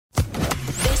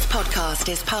podcast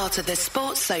is part of the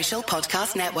Sports Social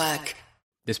Podcast Network.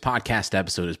 This podcast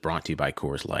episode is brought to you by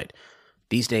Coors Light.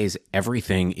 These days,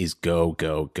 everything is go,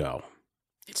 go, go.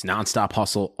 It's nonstop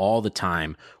hustle all the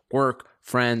time. Work,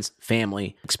 friends,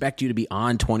 family expect you to be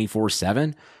on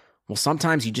 24/7. Well,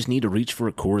 sometimes you just need to reach for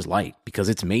a Coors Light because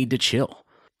it's made to chill.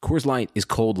 Coors Light is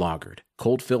cold lagered,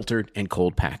 cold filtered, and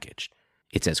cold packaged.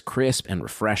 It's as crisp and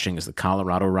refreshing as the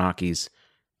Colorado Rockies.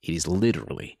 It is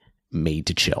literally made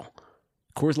to chill.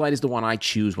 Coors Light is the one I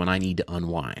choose when I need to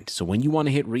unwind. So when you want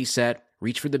to hit reset,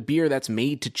 reach for the beer that's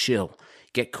made to chill.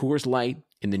 Get Coors Light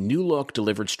in the new look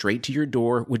delivered straight to your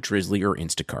door with Drizzly or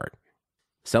Instacart.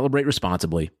 Celebrate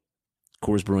responsibly.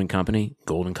 Coors Brewing Company,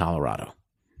 Golden, Colorado.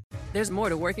 There's more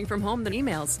to working from home than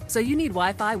emails, so you need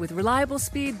Wi-Fi with reliable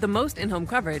speed, the most in-home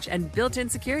coverage, and built-in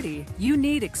security. You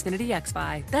need Xfinity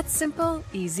XFi. That's simple,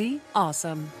 easy,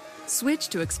 awesome. Switch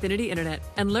to Xfinity Internet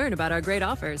and learn about our great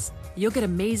offers. You'll get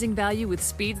amazing value with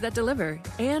speeds that deliver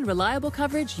and reliable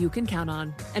coverage you can count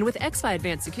on. And with XFi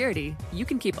Advanced Security, you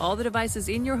can keep all the devices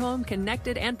in your home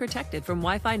connected and protected from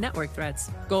Wi-Fi network threats.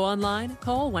 Go online,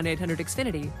 call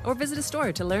 1-800-XFINITY, or visit a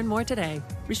store to learn more today.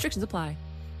 Restrictions apply.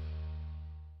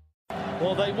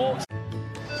 Well, they walked.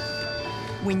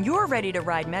 When you're ready to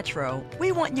ride Metro,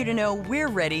 we want you to know we're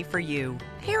ready for you.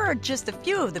 Here are just a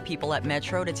few of the people at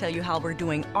Metro to tell you how we're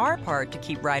doing our part to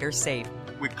keep riders safe.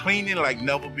 We're cleaning like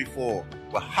never before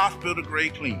with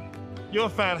hospital-grade cleaning. You'll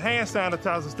find hand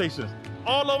sanitizer stations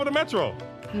all over the Metro.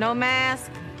 No mask,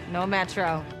 no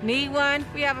Metro. Need one?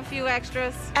 We have a few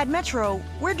extras. At Metro,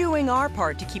 we're doing our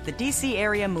part to keep the D.C.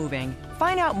 area moving.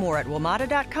 Find out more at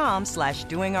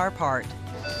WMATA.com/doingourpart.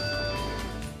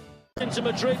 Into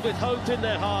Madrid with hope in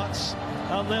their hearts,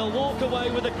 and they'll walk away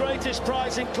with the greatest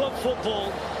prize in club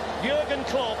football. Jurgen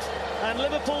Klopp and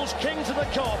Liverpool's king to the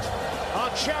Kop are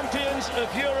champions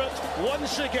of Europe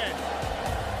once again.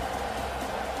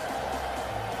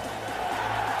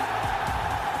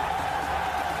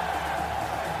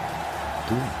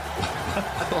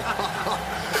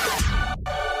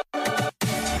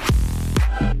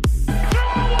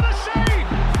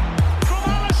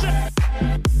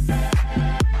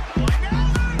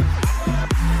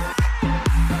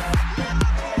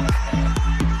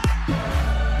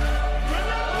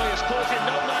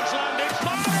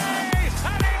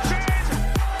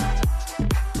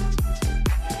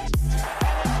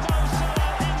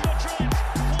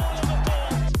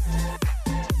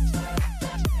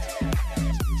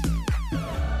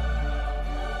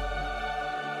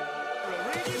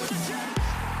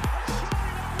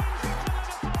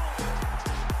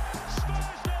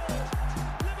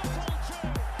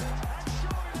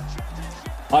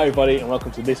 Hi everybody and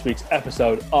welcome to this week's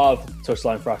episode of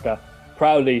Touchline Fracas,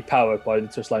 proudly powered by the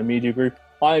Touchline Media Group.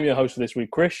 I am your host for this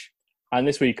week, Krish, and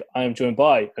this week I am joined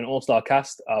by an all-star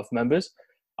cast of members.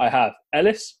 I have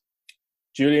Ellis,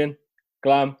 Julian,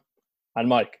 Glam and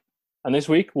Mike. And this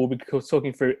week we'll be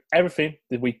talking through everything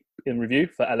the week in review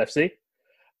for LFC,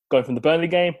 going from the Burnley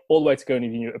game all the way to going to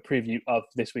give you a preview of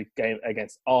this week's game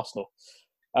against Arsenal.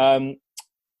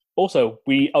 Also,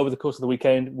 over the course of the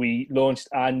weekend, we launched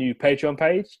our new Patreon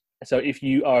page. So if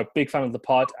you are a big fan of the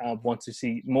pod and want to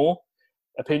see more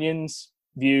opinions,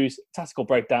 views, tactical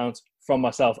breakdowns from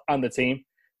myself and the team,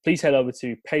 please head over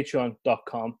to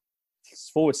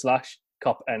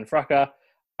patreon.com/CopNFracas.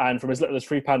 And from as little as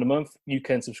 £3 a month, you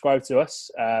can subscribe to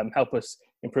us, help us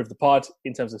improve the pod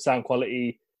in terms of sound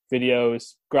quality,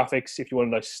 videos, graphics. If you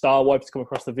want those star wipes to come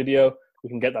across the video, we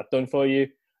can get that done for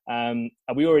you. And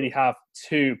we already have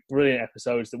 2 brilliant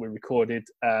episodes that we recorded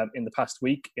in the past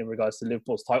week in regards to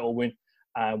Liverpool's title win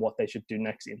and what they should do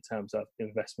next in terms of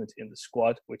investment in the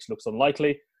squad, which looks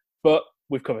unlikely, but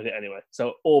we've covered it anyway.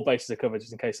 So all bases are covered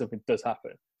just in case something does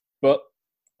happen. But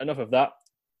enough of that.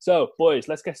 So, boys,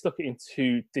 let's get stuck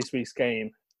into this week's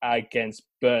game against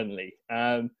Burnley.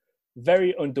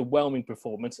 Very underwhelming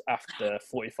performance after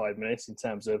 45 minutes in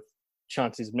terms of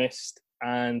chances missed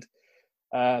and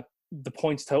the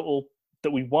points total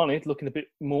that we wanted looking a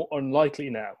bit more unlikely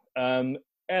now.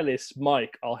 Ellis,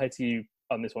 Mike, I'll head to you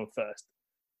on this one first.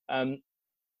 It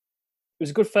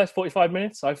was a good first 45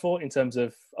 minutes, I thought, in terms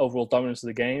of overall dominance of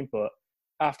the game, but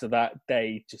after that,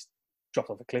 they just dropped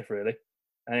off a cliff, really.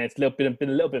 And it's been a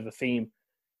little bit of a theme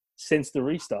since the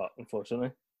restart,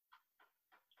 unfortunately.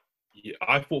 Yeah,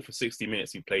 I thought for 60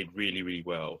 minutes we played really, really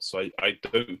well. So I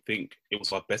don't think it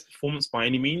was our best performance by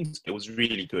any means. It was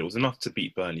really good. It was enough to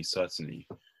beat Burnley, certainly.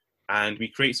 And we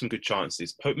created some good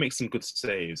chances. Pope makes some good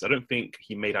saves. I don't think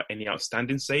he made out any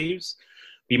outstanding saves.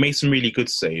 He made some really good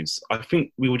saves. I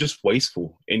think we were just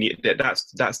wasteful. And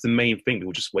that's the main thing. We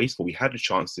were just wasteful. We had the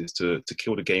chances to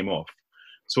kill the game off.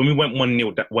 So when we went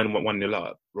 1-0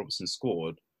 up, Robertson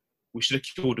scored. we should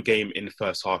have killed the game in the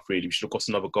first half, really. We should have got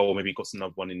another goal, maybe got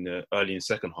another one early in the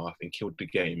second half and killed the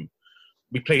game.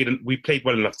 We played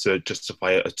well enough to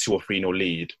justify a 2 or 3-0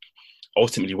 lead.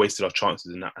 Ultimately wasted our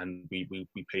chances in that, and we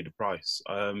paid the price.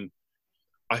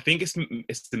 I think it's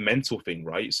the mental thing,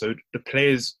 right? So the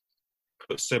players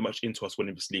put so much into us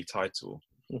winning this league title.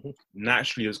 Mm-hmm.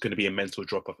 Naturally, there's going to be a mental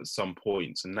drop-off at some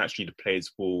point, and naturally the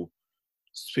players will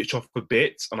switch off a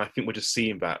bit. And I think we're just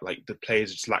seeing that, like, the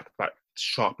players just lack that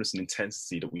sharpness and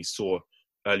intensity that we saw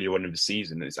earlier on in the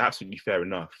season. And it's absolutely fair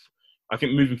enough. I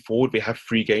think moving forward, we have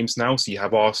 3 games now. So you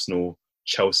have Arsenal,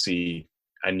 Chelsea,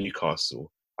 and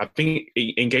Newcastle. I think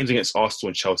in games against Arsenal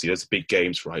and Chelsea, there's big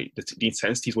games, right? The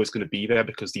intensity is always going to be there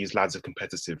because these lads are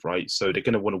competitive, right? So they're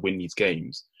going to want to win these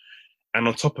games. And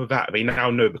on top of that, they now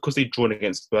know, because they've drawn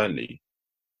against Burnley,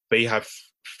 they have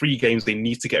 3 games they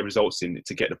need to get results in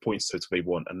to get the points total they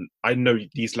want. And I know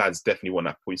these lads definitely want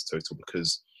that points total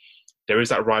because there is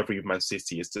that rivalry with Man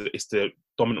City. It's the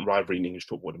dominant rivalry in English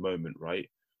football at the moment, right?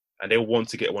 And they'll want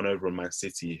to get one over on Man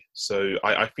City. So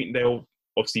I think they'll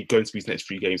obviously go into these next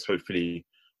 3 games, hopefully,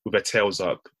 with their tails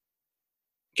up,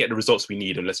 get the results we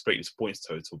need, and let's break this points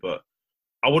total. But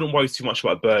I wouldn't worry too much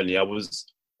about Burnley. I was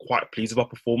quite pleased with our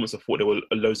performance. I thought there were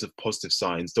loads of positive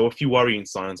signs. There were a few worrying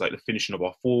signs, like the finishing of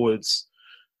our forwards,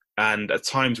 and at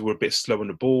times we were a bit slow on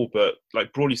the ball. But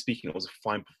like, broadly speaking, it was a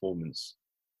fine performance.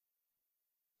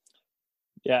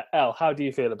 Yeah, El, how do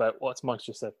you feel about what Mike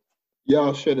just said? Yeah,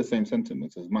 I'll share the same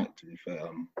sentiments as Mike, to be fair.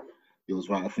 It was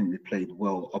right. I think we played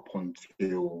well up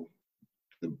until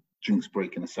the drinks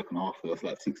break in the second half. It was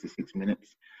like 66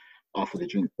 minutes. After the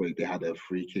drink break, they had a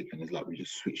free kick, and it's like we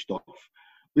just switched off,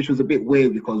 which was a bit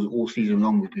weird because all season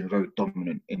long we've been very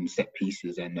dominant in set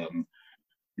pieces, and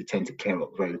we tend to clear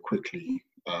up very quickly.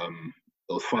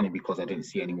 It was funny because I didn't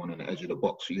see anyone on the edge of the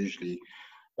box. Usually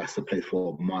that's the place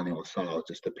for Mane or Salah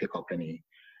just to pick up any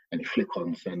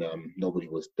flick-ons, and nobody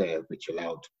was there, which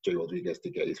allowed Jay Rodriguez to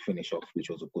get his finish off,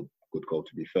 which was a good goal,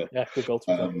 to be fair. Yeah, good goal,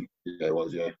 to be fair. Yeah, it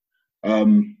was, yeah.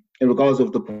 In regards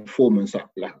of the performance,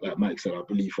 like Mike said, I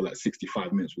believe for like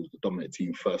 65 minutes we was the dominant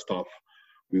team. First half,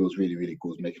 we was really, really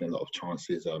good, making a lot of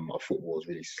chances. Our football was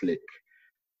really slick.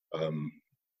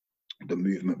 The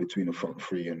movement between the front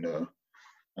 3 and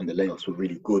the layups were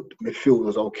really good. Midfield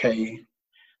was okay.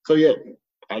 So yeah,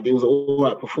 it was an all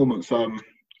right performance.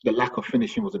 The lack of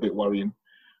finishing was a bit worrying.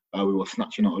 We were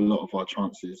snatching out a lot of our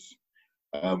chances.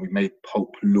 We made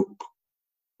Pope look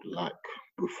like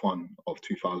Buffon of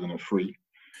 2003,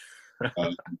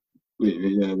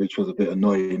 which was a bit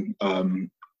annoying.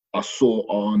 I saw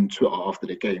on Twitter after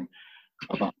the game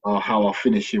about how our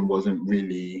finishing wasn't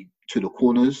really to the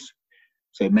corners,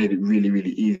 so it made it really,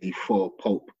 really easy for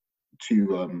Pope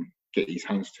to get his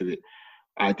hands to it.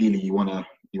 Ideally, you wanna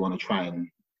try and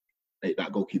make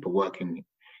that goalkeeper work and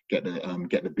get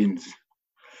the bins.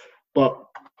 But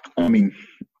I mean,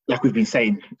 like we've been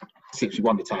saying since we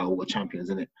won the title, we're champions,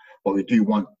 isn't it? But we do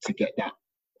want to get that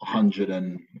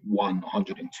 101,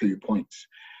 102 points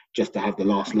just to have the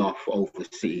last laugh over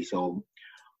City. So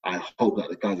I hope that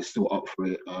the guys are still up for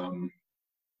it.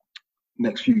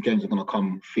 Next few games are going to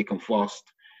come thick and fast.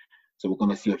 So we're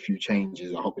going to see a few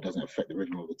changes. I hope it doesn't affect the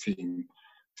rhythm of the team.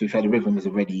 To be fair, the rhythm is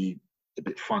already a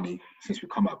bit funny since we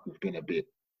come up. We've been a bit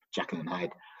Jekyll and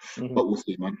Hyde, but we'll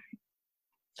see, man.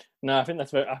 No, I think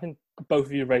I think both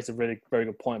of you raised a really very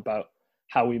good point about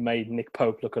how we made Nick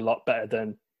Pope look a lot better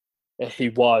than he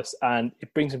was, and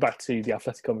it brings me back to the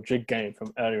Atletico Madrid game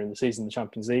from earlier in the season, the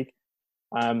Champions League.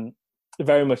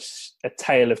 Very much a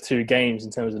tale of 2 games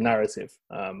in terms of narrative.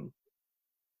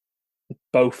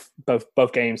 Both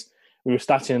games, we were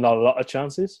statting a lot of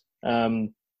chances,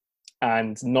 and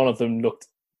none of them looked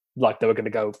like they were going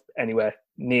to go anywhere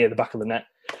near the back of the net.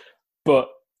 But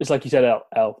it's like you said,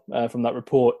 El, from that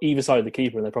report, either side of the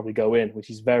keeper, and they probably go in, which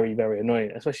is very, very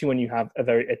annoying, especially when you have a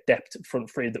very adept front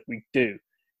 3 that we do.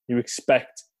 You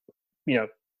expect,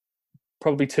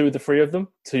 probably 2 of the 3 of them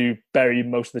to bury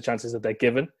most of the chances that they're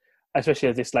given, especially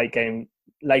at this late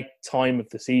time of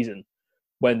the season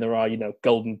when there are,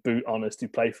 golden boot honours to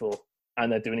play for,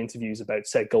 and they're doing interviews about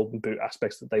said golden boot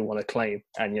aspects that they want to claim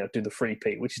and, do the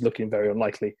 3P, which is looking very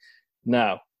unlikely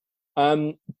now.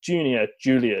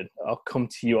 Julian, I'll come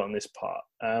to you on this part.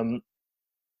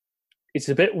 It's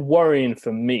a bit worrying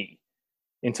for me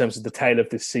in terms of the tail of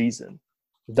this season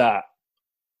that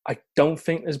I don't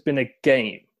think there's been a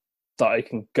game that I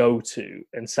can go to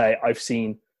and say I've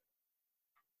seen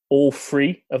all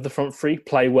 3 of the front 3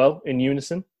 play well in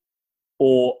unison,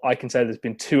 or I can say there's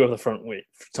been 2 of the front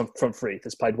 3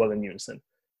 that's played well in unison.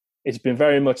 It's been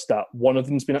very much that one of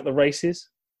them's been at the races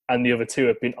and the other 2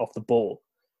 have been off the ball.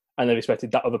 and they've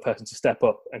expected that other person to step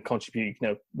up and contribute,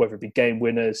 whether it be game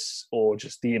winners or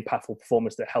just the impactful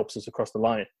performance that helps us across the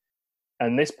line.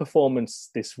 And this performance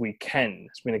this weekend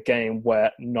has been a game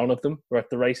where none of them were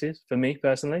at the races, for me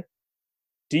personally.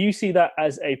 Do you see that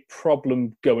as a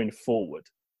problem going forward?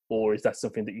 Or is that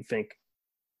something that you think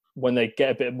when they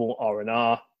get a bit more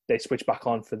R&R, they switch back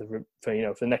on for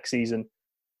the next season,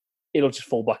 it'll just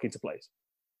fall back into place?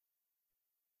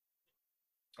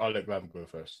 I'll let Graham go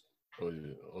first.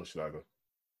 Or should I go?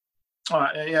 All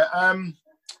right, yeah.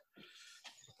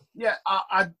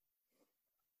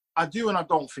 I do and I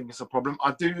don't think it's a problem.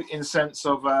 I do in the sense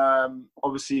of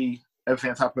obviously everything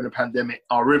that's happened in the pandemic.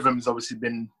 Our rhythm's obviously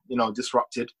been,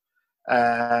 disrupted.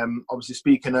 Obviously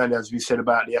speaking earlier, as we said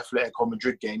about the Atletico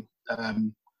Madrid game,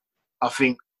 I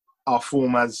think our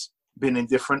form has been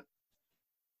indifferent.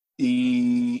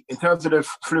 In terms of the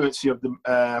fluency of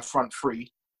the front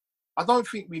three, I don't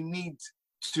think we need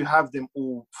to have them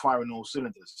all firing all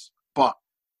cylinders. But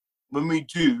when we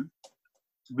do,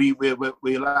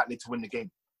 we're likely to win the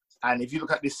game. And if you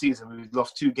look at this season, we've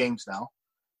lost 2 games now.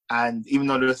 And even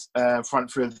though the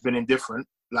front three has been indifferent,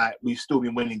 we've still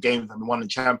been winning games and we won the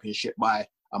championship by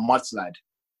a mudslide.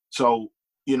 So,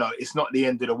 it's not the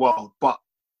end of the world. But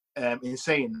in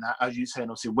saying that, as you say,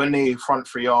 obviously, when the front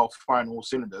three are firing all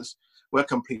cylinders, we're a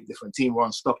completely different team. We're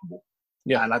unstoppable.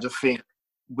 Yeah. And I just think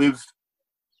with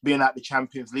being at the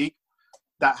Champions League,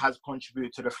 that has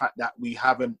contributed to the fact that we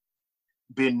haven't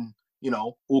been,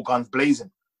 all guns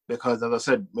blazing. Because, as I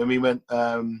said, when we went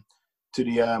to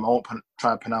the, I won't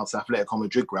try to pronounce Atletico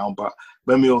Madrid ground, but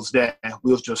when we was there,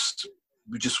 we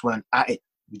just weren't at it.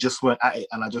 We just weren't at it.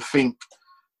 And I just think,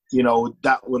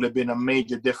 that would have been a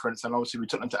major difference. And obviously we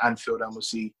took them to Anfield and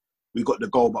obviously we got the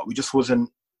goal, but we just wasn't,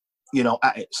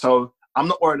 at it. So I'm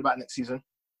not worried about next season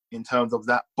in terms of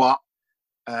that. But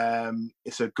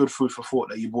it's a good food for thought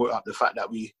that you brought up the fact that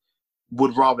we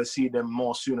would rather see them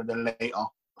more sooner than later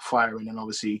firing and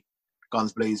obviously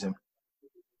guns blazing.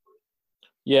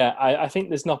 Yeah, I think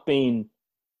there's not been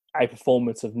a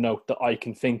performance of note that I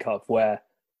can think of where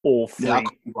all three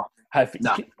have...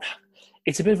 No.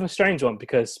 It's a bit of a strange one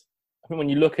because I think when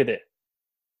you look at it,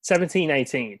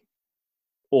 17-18,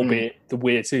 albeit the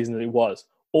weird season that it was,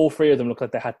 all three of them looked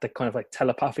like they had the kind of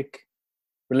telepathic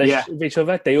relationship with each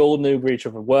other. They all knew where each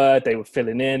other were. They were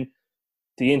filling in.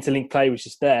 The interlink play was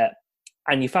just there.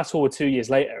 And you fast forward 2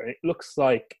 years later, it looks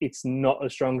like it's not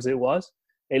as strong as it was.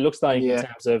 It looks like in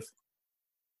terms of,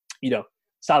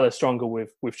 Salah's stronger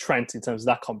with Trent in terms of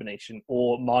that combination,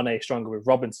 or Mane stronger with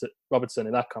Robertson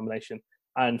in that combination.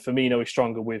 And Firmino is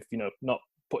stronger with, not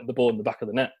putting the ball in the back of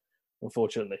the net,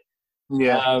 unfortunately.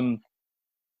 Yeah. I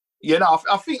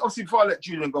think, obviously, before I let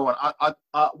Julian go on,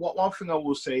 one thing I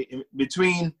will say,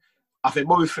 I think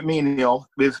Bobby Firmino,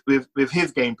 with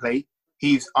his gameplay,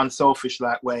 he's unselfish,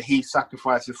 where he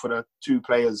sacrifices for the 2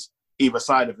 players either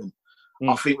side of him.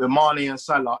 I think with Mane and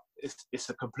Salah, it's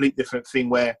a complete different thing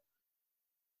where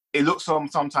it looks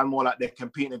sometimes more like they're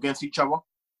competing against each other.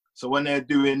 So when they're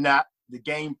doing that, the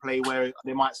gameplay where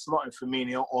they might slot in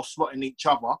Firmino or slot in each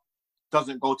other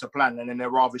doesn't go to plan, and then they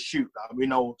rather shoot. We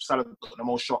know Salah's got the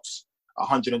most shots,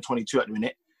 122 at the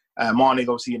minute. Mane's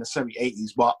obviously in the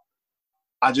 70-80s, but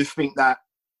I just think that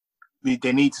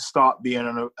they need to start being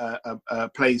in a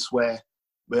place where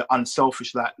we're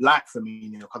unselfish like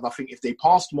Firmino, because I think if they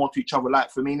passed more to each other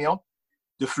like Firmino,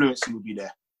 the fluency would be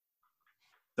there.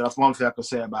 So that's one thing I can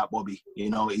say about Bobby.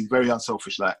 He's very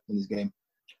unselfish in his game.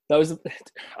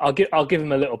 I'll give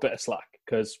him a little bit of slack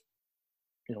because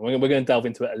we're going to delve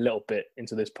into it a little bit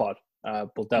into this pod.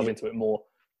 We'll delve into it more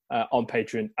on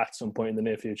Patreon at some point in the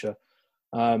near future.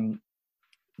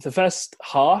 The first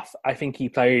half, I think he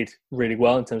played really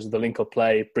well in terms of the link-up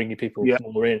play, bringing people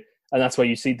more in. And that's where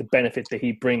you see the benefit that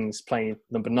he brings playing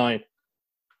number 9.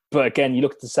 But again, you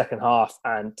look at the second half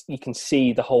and you can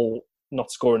see the whole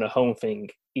not scoring at home thing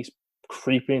is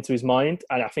creeping into his mind.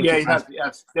 And I think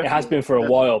it has been for a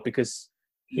while because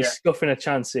he's scuffing at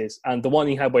chances. And the one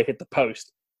he had where he hit the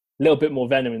post, a little bit more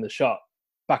venom in the shot,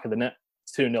 back of the net,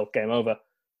 2-0, game over.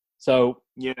 So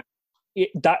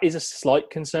that is a slight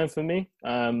concern for me.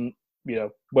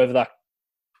 Whether that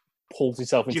pulls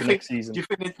himself into next season. Do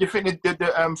you think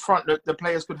the front the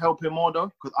players could help him more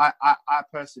though? Because I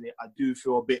personally do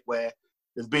feel a bit where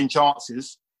there's been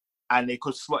chances and they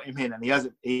could slot him in and he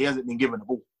hasn't been given the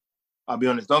ball. I'll be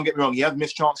honest. Don't get me wrong, he has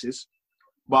missed chances,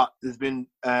 but there's been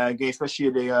games, especially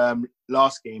the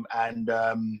last game, and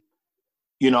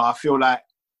I feel like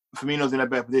Firmino's in a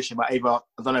better position, but either, I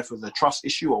don't know if it was a trust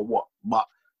issue or what, but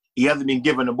he hasn't been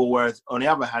given the ball, whereas on the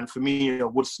other hand,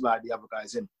 Firmino would slide the other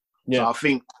guys in. Yeah. So I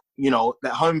think,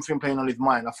 that home thing playing on his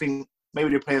mind, I think maybe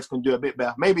the players can do a bit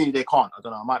better. Maybe they can't. I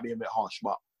don't know. It might be a bit harsh,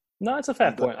 but no, it's a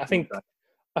fair point. I think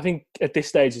at this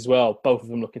stage as well, both of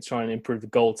them looking to try and improve the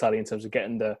goal tally in terms of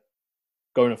getting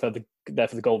going for the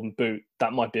golden boot.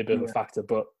 That might be a bit of a factor,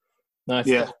 but no,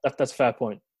 that's a fair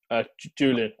point.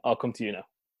 Julian, I'll come to you now.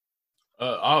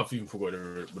 I've even forgot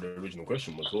what the original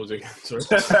question was. What was it? Sorry.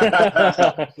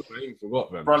 I even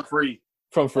forgot, man. Front three.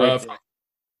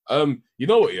 You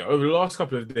know what, yeah? Over the last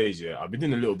couple of days, yeah, I've been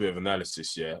doing a little bit of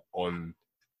analysis, yeah, on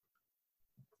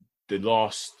the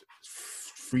last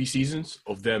 3 seasons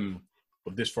of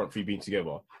this front three being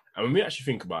together. And when we actually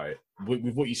think about it,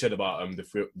 with what you said about the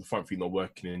front three not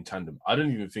working in tandem, I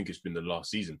don't even think it's been the last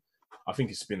season. I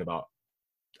think it's been about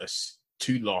last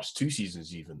 2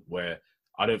 seasons even, where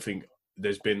I don't think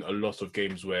there's been a lot of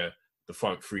games where the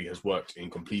front three has worked in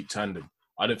complete tandem.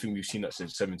 I don't think we've seen that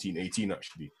since 17-18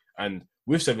 actually. And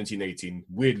with 17-18,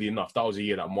 weirdly enough, that was a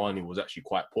year that Mane was actually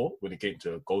quite poor when it came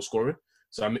to goal scoring.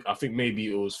 So I think maybe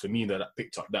it was Firmino that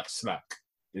picked up that slack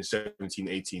in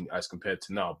 17-18 as compared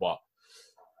to now. But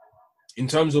in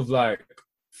terms of like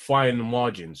fine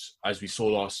margins, as we saw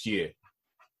last year,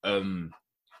 I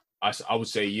would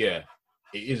say, yeah,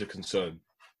 it is a concern.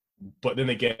 But then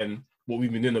again, what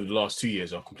we've been doing over the last 2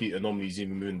 years are complete anomalies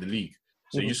even within the league.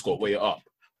 So you just got to weigh it up.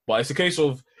 But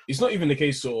it's not even a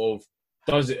case of,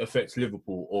 does it affect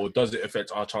Liverpool or does it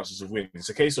affect our chances of winning? It's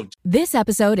a case of... This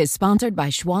episode is sponsored by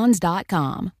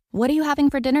Schwans.com. What are you having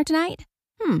for dinner tonight?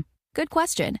 Good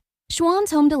question. Schwans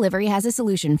Home Delivery has a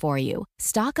solution for you.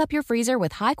 Stock up your freezer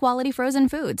with high-quality frozen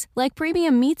foods like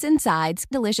premium meats and sides,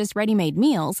 delicious ready-made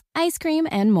meals, ice cream,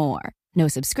 and more. No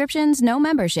subscriptions, no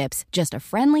memberships, just a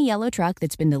friendly yellow truck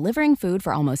that's been delivering food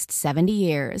for almost 70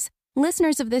 years.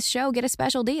 Listeners of this show get a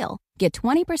special deal. Get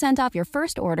 20% off your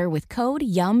first order with code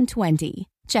YUM20.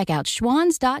 Check out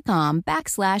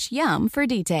schwans.com/YUM for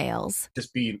details.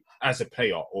 Just being as a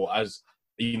player or as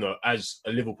a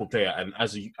Liverpool player and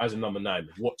as a number 9,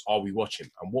 what are we watching?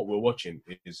 And what we're watching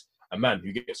is a man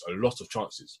who gets a lot of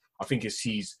chances. I think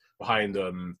he's behind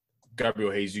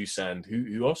Gabriel Jesus and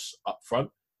who else up front?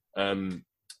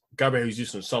 Gabriel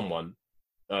Jesus and someone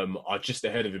are just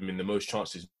ahead of him in the most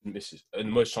chances missed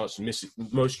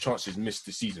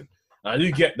this season. And I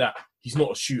do get that he's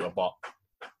not a shooter, but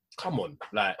come on,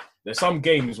 like there's some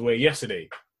games where Burnley,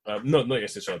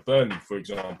 for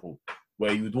example,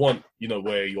 where you would want,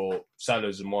 where your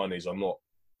Salahs and Manes are not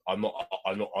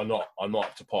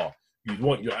up to par. You'd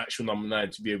want your actual number 9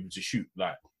 to be able to shoot.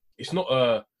 Like it's not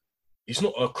a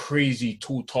crazy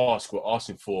tall task we're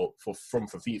asking from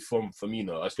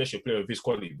Firmino, especially a player of his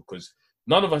quality, because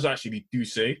none of us actually do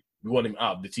say we want him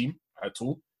out of the team at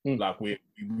all. Like we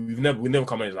never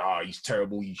come in and say, he's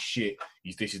terrible, he's shit,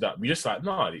 he's this, he's that. We just like,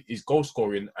 his goal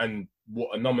scoring and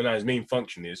what a number 9's main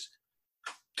function is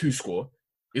to score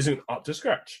isn't up to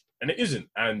scratch, and it isn't.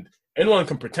 And anyone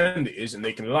can pretend it is, and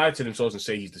they can lie to themselves and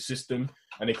say he's the system,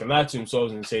 and they can lie to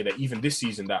themselves and say that even this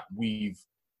season that we're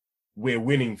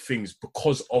winning things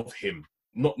because of him.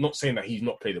 Not saying that he's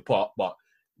not played a part, but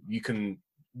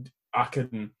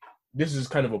this is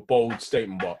kind of a bold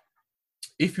statement, but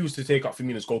if he was to take out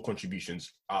Firmino's goal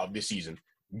contributions out of this season,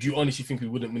 do you honestly think we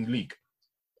wouldn't win the league?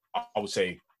 I would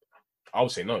say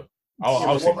no.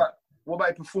 What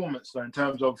about performance though, in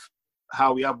terms of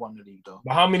how we have won the league though?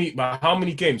 But how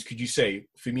many games could you say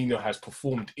Firmino has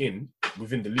performed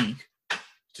within the league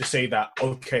to say that,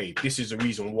 okay, this is the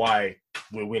reason why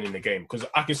we're winning the game? Because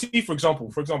I can see, for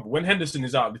example, when Henderson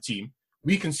is out of the team,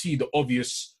 we can see the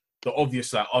obvious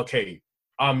like, okay,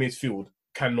 our midfield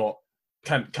cannot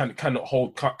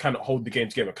hold the game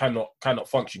together, cannot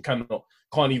function, can't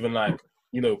even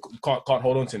can't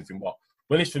hold on to anything. But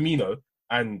when it's Firmino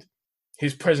and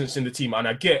his presence in the team, and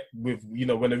I get with when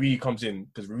Origi comes in,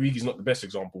 because Origi's not the best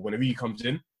example. When Origi comes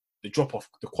in, the drop off,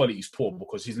 the quality is poor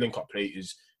because his link up play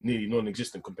is nearly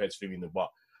non-existent compared to Firmino. But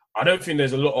I don't think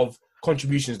there's a lot of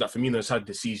contributions that Firmino has had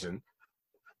this season.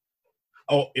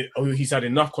 He's had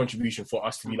enough contribution for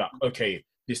us to be like, okay,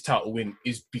 this title win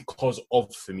is because of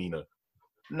Firmino.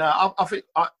 No, I think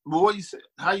what you said,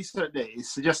 how you said it there, it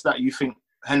suggests that you think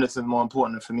Henderson more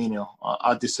important than Firmino.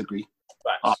 I disagree.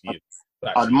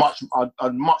 I'd much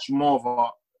more of a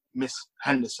miss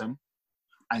Henderson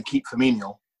and keep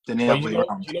Firmino than the other way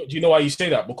around. Do you know why you say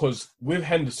that? Because with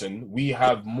Henderson, we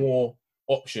have more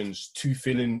options to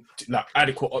fill in, like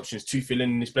adequate options to fill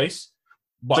in this place.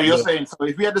 But so you're saying, so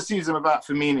if we had the season without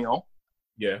Firmino,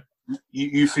 yeah,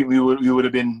 you think we would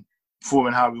have been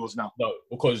performing how he was now. No,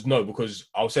 because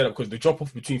I'll say that because the drop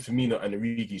off between Firmino and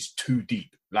Origi is too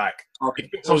deep. Like, okay,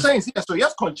 so I'm saying, so he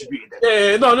has contributed.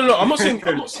 No. I'm not saying.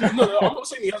 I'm not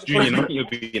saying he hasn't. Julian, I think you're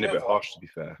being a bit harsh, to be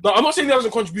fair. No, I'm not saying he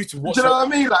hasn't contributed. Do you know what I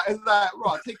mean? Like, it's like,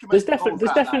 right, take him. There's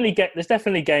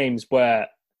definitely games where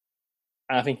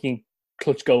I think in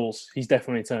clutch goals he's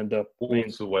definitely turned up.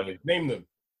 Wolves away. Name them.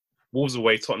 Wolves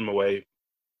away, Tottenham away.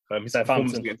 His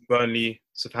performance against Burnley,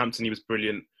 Southampton, he was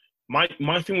brilliant. My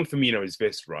thing with Firmino is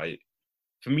this, right?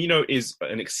 Firmino is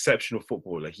an exceptional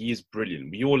footballer. He is brilliant.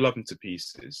 We all love him to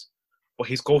pieces. But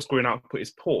his goal scoring output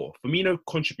is poor. Firmino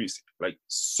contributes like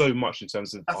so much in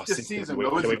terms of our system, the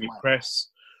way we press.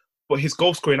 But his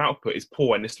goal scoring output is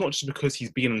poor. And it's not just because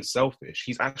he's being unselfish.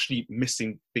 He's actually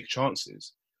missing big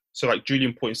chances. So like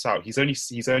Julian points out, he's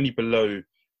only below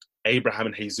Abraham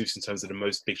and Jesus in terms of the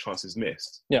most big chances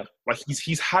missed. Yeah. Like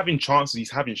he's having chances, he's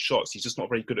having shots. He's just not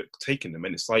very good at taking them.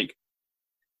 And it's like,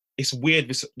 it's weird.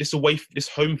 This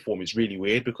home form is really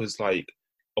weird because like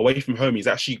away from home, he's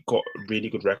actually got a really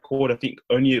good record. I think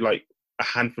only like a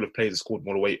handful of players have scored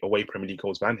more away Premier League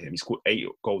goals than him. He scored 8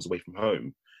 goals away from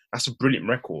home. That's a brilliant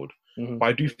record. Mm-hmm. But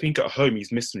I do think at home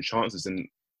he's missed some chances, and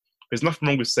there's nothing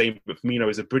wrong with saying that Firmino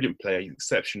is a brilliant player. He's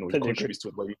exceptional. He contributes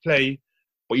to the way we play,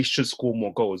 but he should score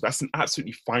more goals. That's an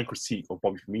absolutely fine critique of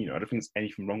Bobby Firmino. I don't think there's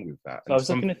anything wrong with that. So I was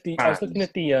looking at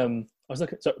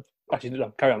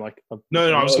carry on, Mike.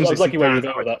 No, I was going to say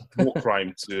it's war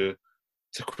crime to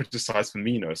criticise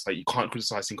Firmino. It's like you can't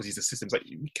criticise him because he's a system. It's like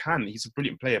you can. He's a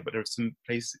brilliant player, but there are some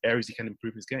areas he can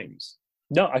improve his games.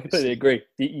 No, I completely agree.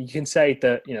 You can say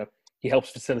that he helps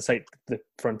facilitate the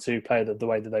front two play the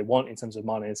way that they want in terms of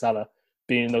Mane and Salah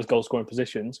being in those goal scoring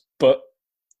positions, but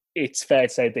it's fair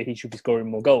to say that he should be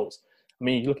scoring more goals. I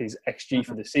mean, you look at his XG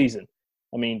for the season.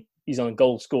 I mean, he's on a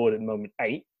goal scored at the moment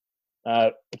 8.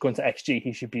 According to XG,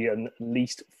 he should be at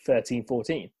least 13,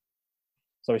 14.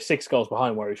 So he's 6 goals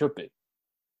behind where he should be.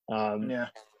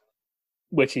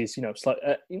 Which is,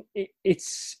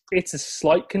 it's a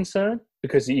slight concern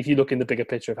because if you look in the bigger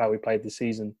picture of how we played this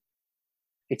season,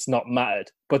 it's not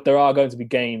mattered. But there are going to be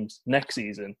games next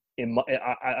season,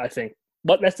 I think.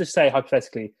 But let's just say,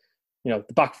 hypothetically, the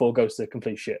back four goes to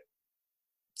complete shit.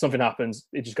 Something happens,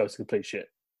 it just goes to complete shit.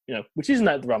 Which isn't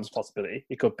that the Rams' possibility.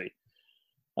 It could be.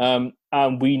 And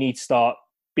we need to start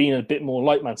being a bit more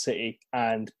like Man City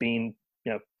and being,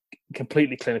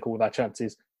 completely clinical with our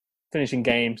chances, finishing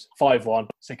games 5-1,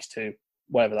 6-2,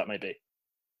 whatever that may be.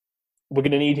 We're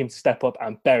going to need him to step up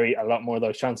and bury a lot more of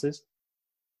those chances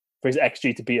for his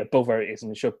XG to be above where it is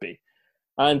and it should be.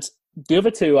 And the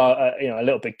other two are, a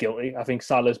little bit guilty. I think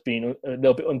Salah's been a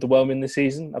little bit underwhelming this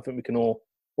season. I think we can all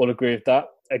agree with that.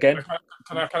 Again,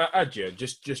 can I add? Yeah,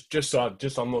 just so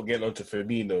I'm not getting onto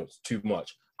Firmino too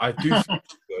much. I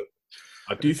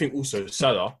do think also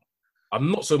Salah. I'm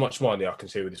not so much Mane, I can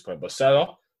say with this point, but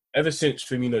Salah, ever since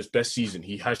Firmino's best season,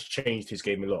 he has changed his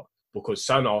game a lot. Because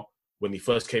Salah, when he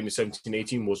first came in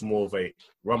 17-18, was more of a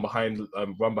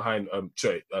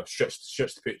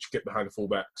stretch the pitch, get behind the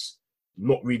fullbacks,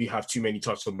 not really have too many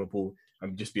touches on the ball,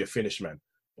 and just be a finish man.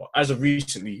 But as of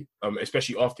recently,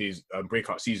 especially after his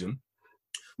breakout season,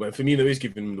 when Firmino is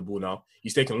giving him the ball now,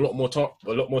 he's taking a lot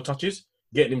more touches,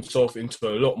 getting himself into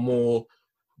a lot more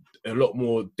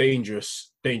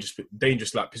dangerous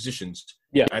like positions.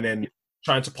 Yeah, and then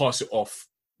trying to pass it off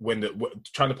to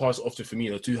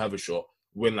Firmino to have a shot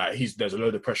when there's a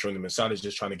load of pressure on him and Salah's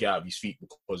just trying to get out of his feet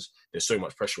because there's so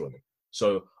much pressure on him.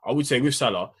 So I would say with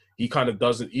Salah, he kind of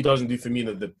doesn't do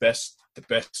Firmino the best.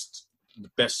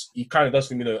 He kind of does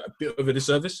Firmino a bit of a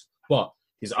disservice, but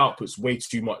his output's way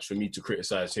too much for me to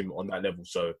criticize him on that level.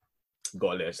 So I've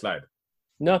got to let it slide.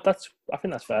 No, I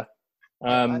think that's fair.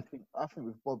 I think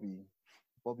with Bobby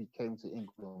came to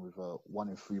England with a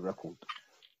 1-3 record.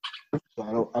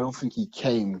 So I don't think he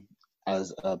came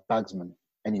as a bagsman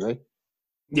anyway.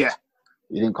 Yeah.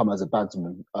 He didn't come as a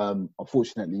bagsman.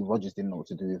 Unfortunately, Rodgers didn't know what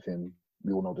to do with him.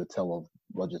 We all know the tale of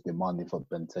Rodgers demanding for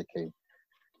Benteke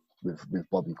with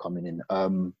Bobby coming in.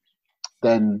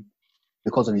 Then,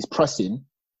 because of his pressing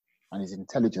and his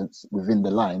intelligence within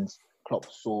the lines, Klopp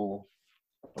saw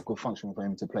a good function for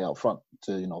him to play out front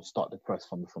to start the press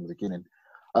from the beginning.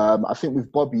 I think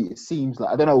with Bobby, it seems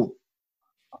like, I don't know,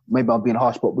 maybe I'm being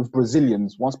harsh, but with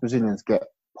Brazilians, once Brazilians get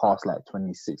past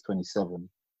 26, 27,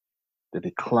 they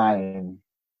decline.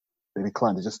 They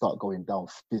just start going down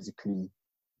physically,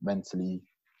 mentally.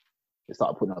 They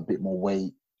start putting on a bit more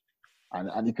weight.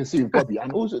 And you can see with Bobby,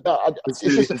 and also it's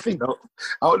just a thing.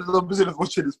 I would love Brazilians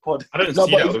watching this pod. I don't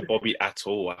see that with Bobby at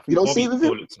all. You don't see it with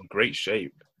him? Looks in great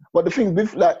shape. But the thing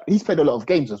with he's played a lot of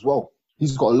games as well.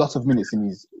 He's got a lot of minutes in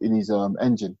his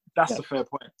engine. That's a fair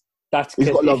point. That's He's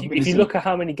got a lot because of if you look at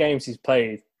how many games he's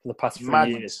played for the past 3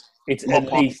 years, it's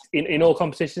at least in all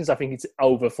competitions. I think it's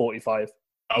over 45.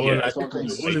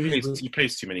 He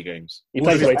plays too many games. He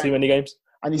plays way too many games,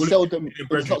 and he's seldom.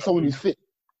 It's not someone who's fit.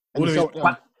 That's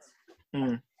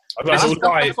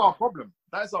our problem.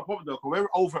 That's our problem, though, because we're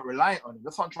over reliant on him.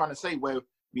 That's what I'm trying to say. Where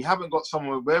we haven't got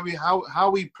someone where how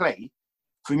we play.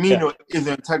 Firmino is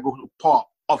an integral part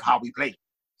of how we play.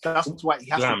 That's why he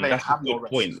has to play. That's a good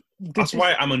point. That's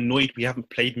why I'm annoyed we haven't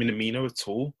played Minamino at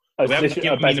all. We haven't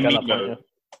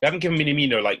given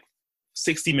Minamino like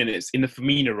 60 minutes in the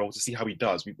Firmino role to see how he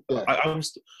does.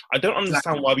 I don't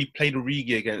understand why we played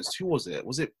Origi against, who was it?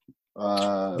 Was it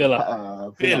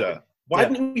Villa? Villa. Why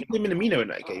didn't we play Minamino in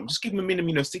that game? Just give him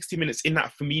Minamino 60 minutes in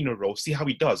that Firmino role, see how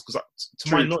he does. Because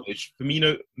to my knowledge,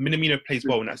 Minamino plays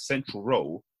well in that central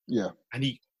role. Yeah. And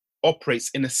he operates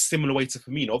in a similar way to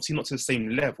Firmino. Obviously not to the same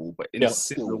level, but in a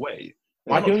similar way.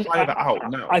 Why not try that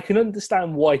out now? I can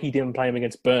understand why he didn't play him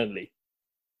against Burnley.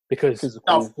 Because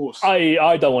of course,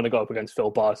 I don't want to go up against Phil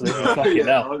Barnes. Fucking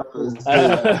hell.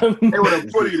 They would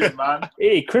have bullied him, man.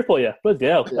 He'd cripple you. Bloody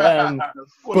hell.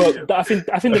 But I think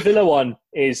the Villa one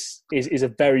is a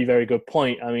very, very good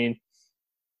point. I mean,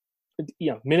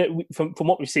 from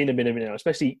what we've seen in Minamino,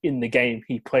 especially in the game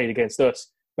he played against us,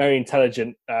 very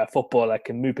intelligent footballer,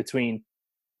 can move between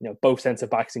both centre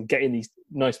backs and get in these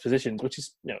nice positions, which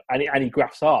is and he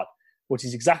grafts hard, which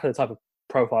is exactly the type of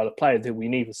profile of player that we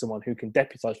need for someone who can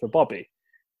deputise for Bobby.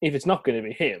 If it's not going to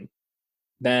be him,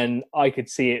 then I could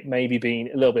see it maybe being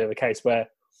a little bit of a case where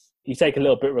you take a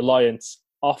little bit of reliance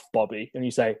off Bobby and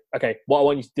you say, okay, what I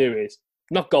want you to do is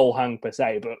not goal hang per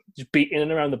se, but just be in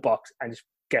and around the box and just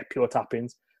get pure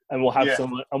tap-ins, and we'll have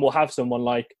someone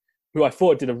like who I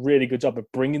thought did a really good job of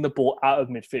bringing the ball out of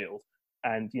midfield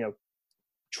and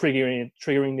triggering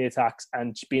the attacks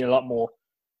and just being a lot more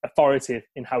authoritative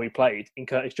in how he played in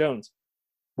Curtis Jones.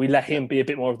 We let him be a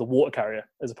bit more of the water carrier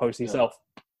as opposed to himself.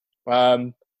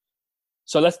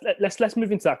 So let's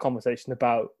move into that conversation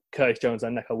about Curtis Jones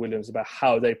and Neco Williams, about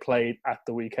how they played at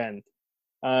the weekend.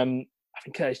 I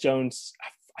think Curtis Jones,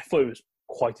 I thought it was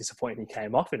quite disappointing he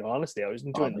came off, in all honesty. I was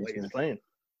enjoying the way he was playing.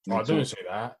 I don't say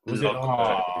that.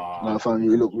 No, fam,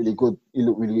 you look really good. You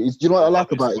look really good. Do you know what I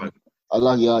like about him? I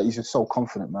like, he's just so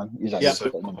confident, man. He's like,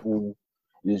 getting the ball,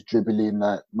 he's dribbling,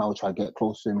 like, Mal try to get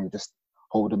close to him, he just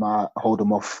hold him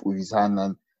off with his hand,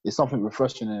 and it's something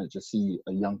refreshing in it to see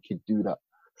a young kid do that.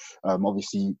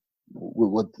 Obviously,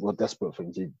 we're desperate for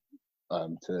him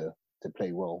to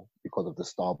play well because of the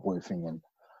star boy thing, and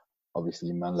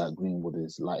obviously, a man like Greenwood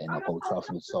is lighting up Old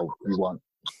Trafford, so we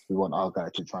want our guy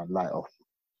to try and light off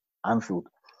Anfield.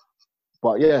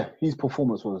 But yeah, his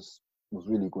performance was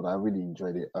really good. I really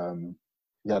enjoyed it.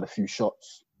 He had a few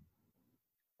shots.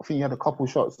 I think he had a couple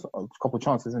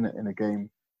chances in the game.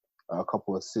 A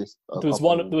couple assists. There was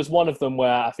one of them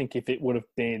where I think if it would have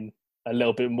been a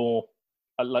little bit more,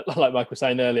 like Mike was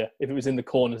saying earlier, if it was in the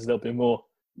corners a little bit more,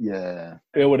 it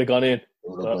would have gone in.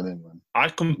 Man. I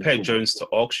compared Jones to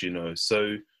Ox,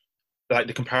 so like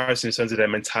the comparison in terms of their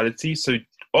mentality. So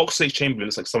Oxlade-Chamberlain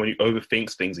looks like someone who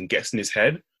overthinks things and gets in his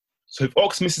head. So if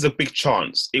Ox misses a big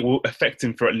chance, it will affect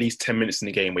him for at least 10 minutes in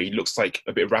the game where he looks like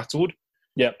a bit rattled.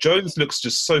 Yeah, Jones looks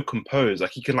just so composed.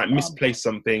 Like he can misplace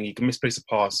something, he can misplace a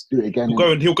pass. Do it again.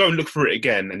 He'll go and look for it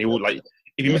again, and he will if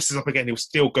he messes up again, he'll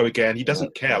still go again. He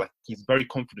doesn't care. Like he's very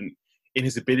confident in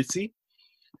his ability.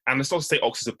 And it's not to say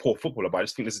Ox is a poor footballer, but I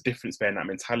just think there's a difference there in that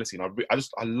mentality. And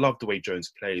I love the way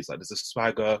Jones plays. Like there's a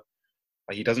swagger.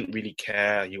 Like he doesn't really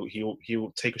care.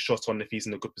 He'll take a shot on if he's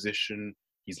in a good position.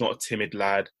 He's not a timid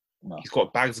lad. No. He's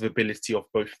got bags of ability off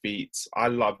both feet. I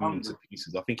love him to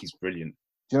pieces. I think he's brilliant.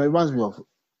 Do you know, it reminds me of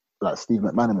like Steve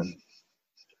McManaman.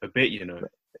 A bit,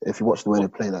 If you watch the way they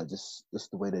play, like just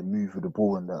the way they move with the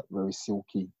ball and that very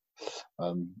silky.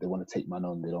 They want to take man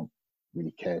on. They don't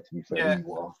really care, to be fair. Yeah.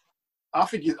 I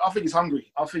think he's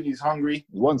hungry.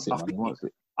 He wants it, man. He wants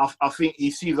it. I think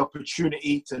he sees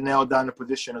opportunity to nail down the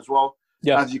position as well.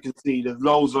 Yeah. As you can see, there's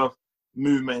loads of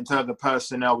movement in terms of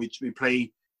personnel. We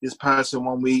play this person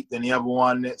one week, then the other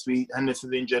one next week.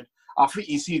 Henderson's injured. I think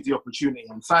he sees the opportunity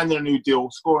and signing a new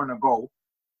deal, scoring a goal.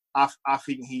 I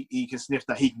think he can sniff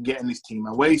that he can get in this team.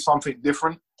 And where he's something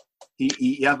different,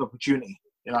 he has opportunity.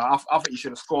 I think he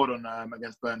should have scored on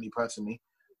against Burnley personally.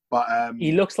 But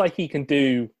he looks like he can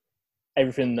do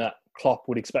everything that Klopp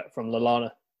would expect from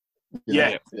Lallana.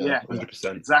 Yeah,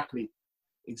 100%.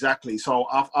 Exactly. So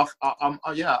I'm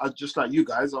just like you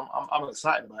guys. I'm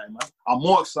excited about him, man. I'm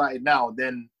more excited now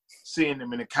than seeing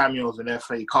him in the cameos in the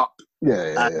FA Cup.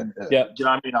 Yeah. Do you know what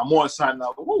I mean? I'm more excited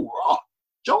now. Whoa,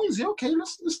 Jonesy, okay,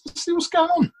 let's see what's going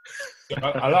on.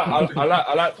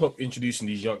 I like Klopp introducing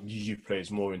these youth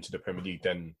players more into the Premier League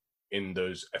than in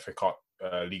those FA Cup,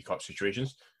 League Cup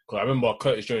situations. Because I remember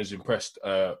Curtis Jones impressed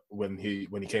when he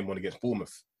came on against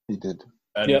Bournemouth. He did,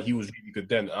 and he was really good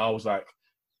then. And I was like,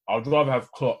 I'd rather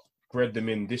have Klopp bred them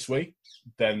in this way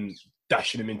than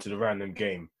dashing them into the random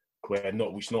game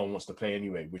which no one wants to play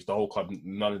anyway, which the whole club,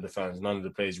 none of the fans, none of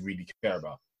the players really care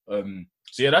about. So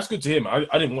yeah, that's good to hear, man.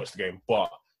 I didn't watch the game, but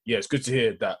yeah, it's good to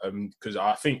hear that because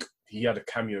I think he had a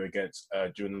cameo against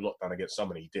during the lockdown against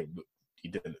somebody. He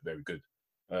didn't look very good.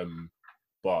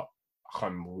 But I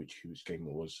can't remember which game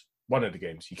it was. One of the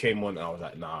games he came on, and I was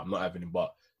like, nah, I'm not having him.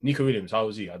 But Nico Williams, how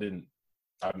was he? I haven't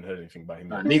heard anything about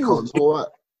him. Nico's all right.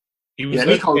 He was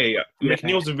okay.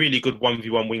 McNeil's a really good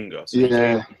 1v1 winger. So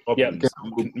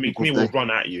McNeil will run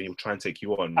at you and he'll try and take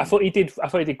you on. I thought he did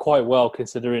quite well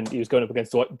considering he was going up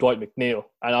against Dwight McNeil,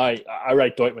 and I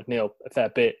rate Dwight McNeil a fair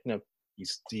bit. You know,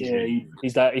 he's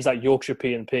that Yorkshire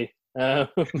P&P. And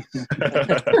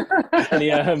he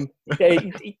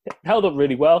held up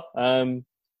really well.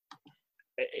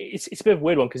 It's a bit of a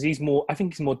weird one because I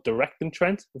think he's more direct than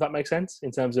Trent, if that makes sense,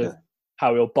 in terms of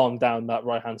how he'll bomb down that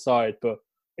right hand side, but.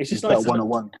 It's just nice.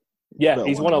 One-on-one. Yeah,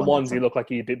 he's one-on-ones. He looked like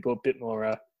he's a bit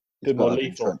more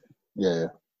lethal. Yeah.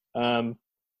 But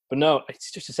no,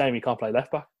 it's just the same. He can't play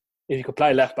left back. If he could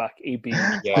play left back, he'd be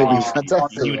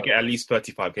fantastic. He would get at least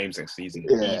 35 games next season.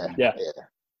 Yeah.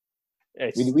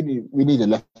 We need a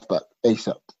left back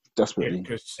ASAP. Desperately.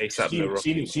 Yeah,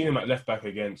 seeing him at left back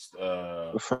against he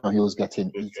was getting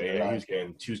he was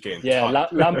getting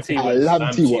Lamptey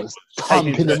was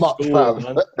pumping him up,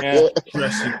 fam.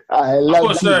 I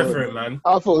felt sorry for him, man.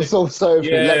 I felt so sorry for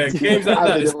him. Yeah, games like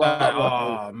that is like,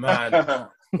 oh man.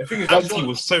 The thing is, Lamptey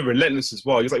was so relentless as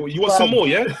well. He was like, well, "You want some more?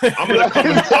 Yeah, I'm gonna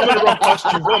run past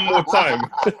you one more time."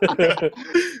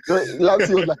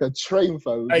 Lamptey was like a train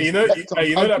phone. Hey, you know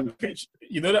that picture.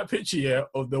 You know that picture, yeah,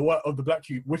 of the black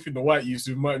youth whipping the white youth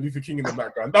with Martin Luther King in the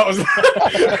background. That was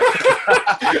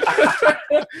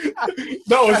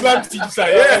Lamptey. Just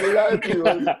like, Lamptey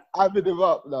was having him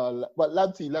up now. But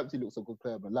Lamptey looks a good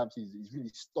player, but he's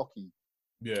really stocky.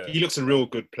 Yeah, he looks a real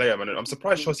good player, man. I'm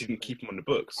surprised Chelsea didn't keep him on the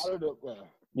books. I don't know.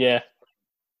 Yeah.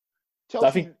 Chelsea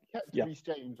I think kept Reece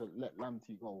James and let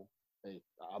Lamptey go. Hey,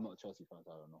 I'm not a Chelsea fan,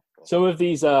 so I don't know. Some of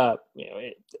these, not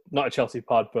a Chelsea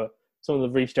pod, but some of the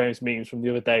Reece James memes from the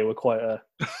other day were quite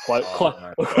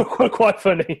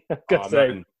funny. I gotta say.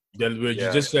 Man. Then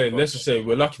let's just say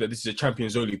we're lucky that this is a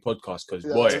Champions Only podcast because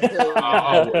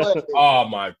oh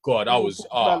my god, I was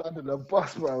under the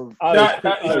bus, bro.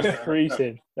 That was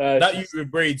freezing. That you with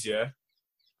braids, yeah.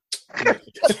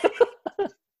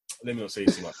 Let me not say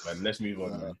too much, man. Let's move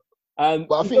on, man.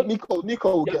 But I think Nico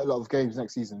will get a lot of games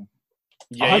next season.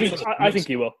 Yeah, I think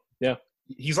he will. Yeah.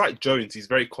 He's like Jones. He's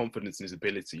very confident in his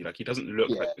ability. Like he doesn't look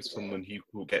like someone who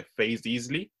will get phased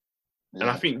easily. Yeah.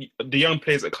 And I think the young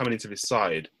players that are coming into this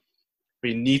side,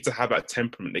 they need to have that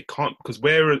temperament. They can't, because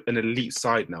we're an elite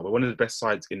side now. We're one of the best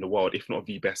sides in the world, if not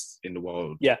the best in the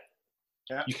world. Yeah.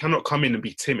 You cannot come in and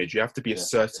be timid. You have to be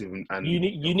assertive and you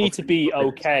need to be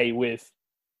okay with,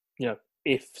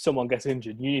 if someone gets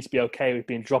injured, you need to be okay with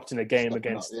being dropped in a game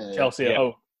against Chelsea at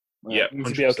home. Yeah, you need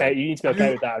to be okay. You need to be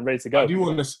okay with that and ready to go. I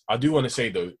do want to say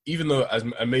though, even though as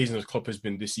amazing as Klopp has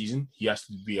been this season, he has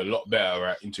to be a lot better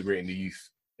at integrating the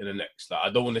youth in the next. Like, I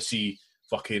don't want to see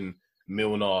fucking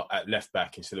Milner at left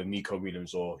back instead of Nico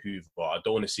Williams or Hoover. I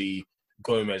don't want to see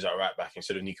Gomez at right back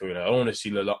instead of Nico Williams. I don't want to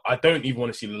see Lallana. I don't even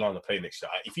want to see Lallana play next year.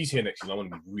 If he's here next year, I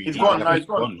want to be really. He's gone. No, he's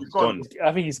gone.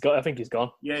 I think he's gone.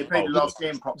 Yeah, he played the last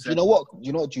game. You know what,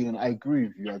 Julian? I agree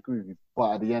with you.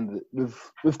 But at the end of it,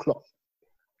 with Klopp,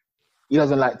 he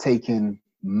doesn't like taking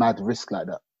mad risk like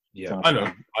that. Yeah, I know.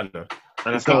 And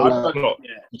I think Klopp,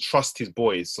 he trusts his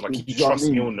boys. So like he trusts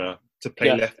Milner to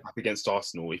play left back against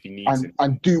Arsenal if he needs him.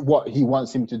 And do what he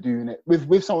wants him to do in it.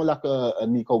 With someone like a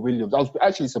Nico Williams, I was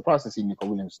actually surprised to see Nico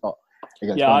Williams start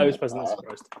against Milner. I was pleasantly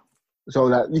surprised. So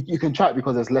that you can try it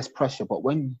because there's less pressure, but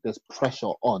when there's pressure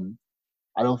on,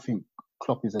 I don't think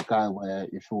Klopp is a guy where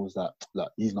he feels that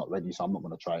he's not ready, so I'm not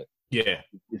going to try it. Yeah.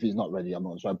 If he's not ready, I'm not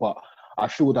going to try it. But I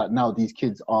feel that now these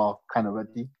kids are kind of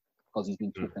ready because he's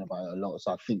been talking about it a lot.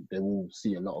 So I think they will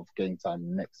see a lot of game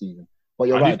time next season. But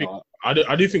you're right.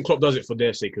 I do think Klopp does it for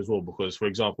their sake as well, because, for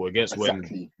example, when Nico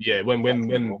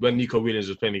Williams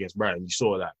was playing against Brighton, you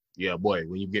saw that. Yeah, boy,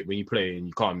 when you play and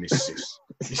you can't miss, it's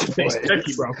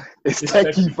techie, bro. It's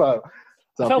techie, bro.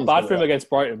 I felt bad for him against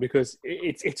Brighton because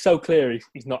it's so clear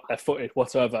he's not left-footed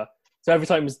whatsoever. So every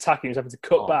time he's attacking, he's having to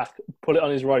cut back, pull it on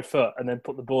his right foot, and then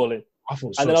put the ball in.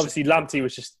 And then obviously Lamptey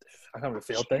was just I can't remember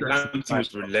the field day. Lamptey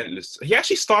was relentless. He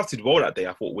actually started well that day.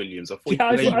 I thought Williams. I thought he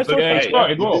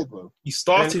started well. He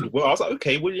started well. I was like,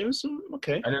 okay, Williams,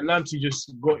 okay. And then Lamptey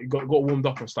just got warmed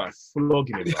up and started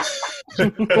flogging him.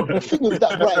 The thing with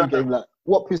that Brighton game, like,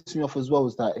 what pissed me off as well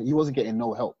is that he wasn't getting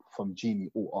no help from Gini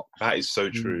or Ox. That is so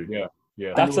true.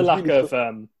 Yeah. That's a lack of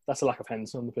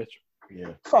Henderson on the pitch.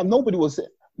 Yeah. Fam, nobody was.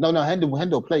 No,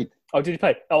 Hendo played. Oh, did he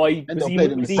play? Oh, was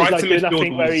he like doing that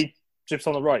thing where he drips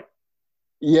on the right?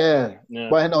 Yeah.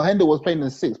 But no, Hendo was playing in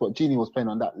the 6, but Gini was playing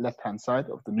on that left-hand side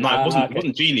of the. No, it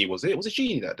wasn't Gini, was it? Was it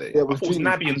Gini that day? Yeah, I thought it was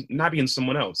Naby and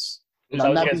someone else.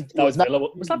 That was Villa.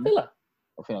 Was that Villa?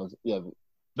 I think that was, yeah.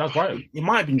 That's right. It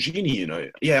might have been Gini, you know.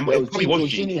 Yeah, it probably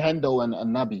was Gini. Hendo and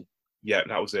Naby. Yeah,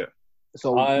 that was it.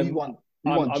 So we want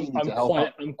Gini to help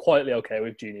out. I'm quietly okay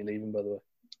with Gini leaving, by the way.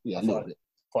 Yeah, a little bit.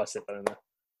 Quite sit down in there.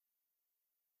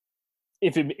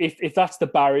 If that's the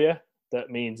barrier, that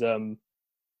means I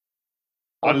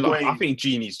think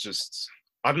Gini's just.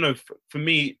 I don't know. For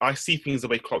me, I see things the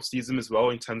way Klopp sees them as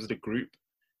well in terms of the group,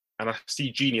 and I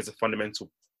see Gini as a fundamental,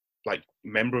 like,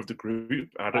 member of the group.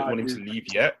 And I don't want him to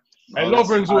leave yet. And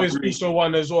Lovren's always been so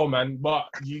one as well, man. But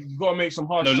you got to make some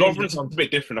hard. No, Lovren's a bit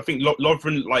different. I think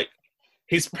Lovren, like,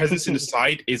 his presence in the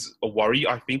side is a worry.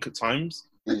 I think at times,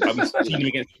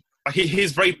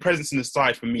 his very presence in the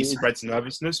side for me spreads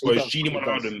nervousness. Whereas Gini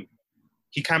Wijnaldum,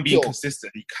 he can be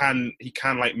inconsistent. He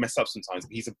can like mess up sometimes.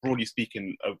 But he's broadly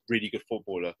speaking a really good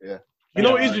footballer. Yeah. You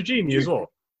know what is with Gini as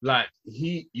well? Like,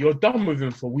 you're done with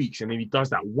him for weeks, and then he does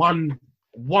that one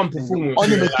performance. On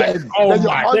him again. Like, oh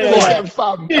my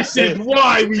God! This is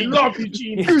why we love you,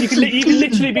 Gini. You can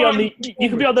literally be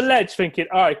on the ledge thinking,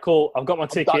 all right, cool, I've got my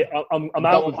ticket, I'm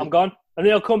out, I'm gone, and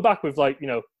then he'll come back with, like, you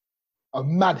know, a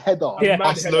mad header. Yeah.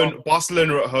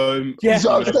 Barcelona at home. Yeah.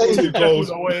 2 goals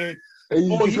away.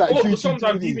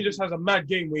 Sometimes he even just has a mad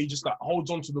game where he just like holds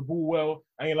on to the ball well,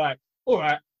 and you're like, all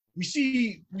right, we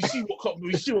see what Klopp team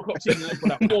is for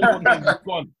that 4-1 game he's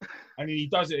gone, and then he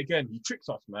does it again. He tricks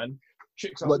us, man.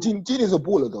 But Gini's a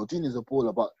baller, though. Gini's a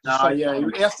baller, but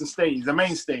he has to stay. He's the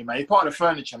mainstay, man. He's part of the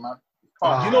furniture, man.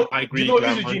 I agree. You know what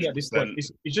is Gini at this point?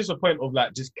 It's just a point of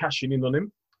like just cashing in on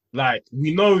him. Like,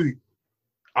 we know.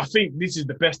 I think this is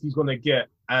the best he's gonna get,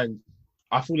 and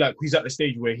I feel like he's at the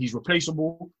stage where he's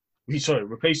replaceable. He's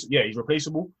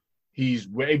replaceable.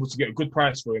 We're able to get a good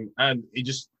price for him, and it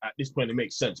just at this point it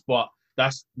makes sense. But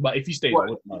if he stays,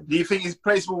 do you think he's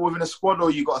placeable within a squad,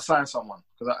 or you got to sign someone?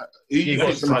 Because you got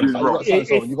to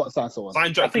sign someone.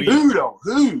 Sign Jack Grealish. Who though?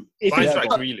 Who? Sign Jack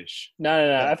Grealish.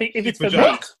 No. I think if it's for me,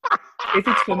 you're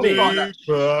trying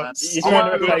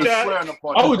to replace.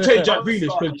 I would take Jack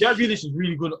Grealish because Jack Grealish is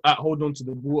really good at holding on to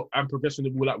the ball and progressing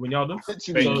the ball like Wijnaldum.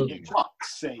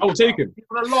 I would take him.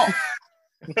 A lot.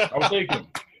 I would take him.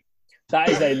 That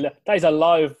is a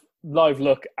live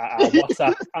look at our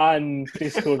WhatsApp and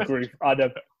Discord group on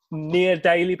a near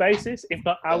daily basis, if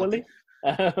not hourly.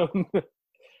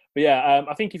 But yeah,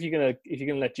 I think if you're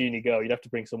gonna let Gini go, you'd have to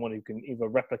bring someone who can either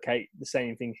replicate the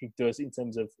same thing he does in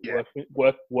terms of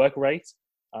work rate,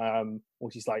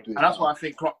 which is like. And that's why I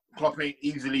think Klopp ain't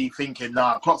easily thinking.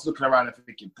 Nah, Klopp's looking around and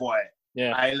thinking, boy,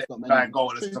 I ain't let the man go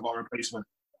unless I've got a replacement.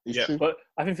 Yeah. But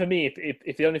I think for me,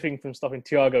 if the only thing from stopping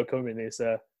Thiago coming is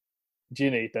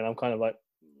Gini, then I'm kind of like.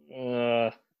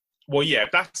 Well, yeah,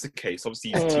 if that's the case,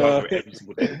 obviously it's Thiago every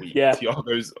single day of the week. Yeah.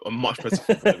 Thiago's a much better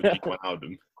footballer than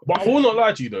Wijnaldum. But I will not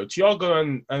lie to you though, Thiago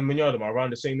and Wijnaldum are around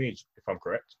the same age, if I'm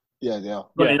correct. Yeah, they are.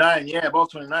 29,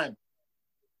 both 29.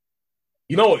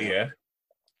 You know what, yeah?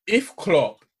 If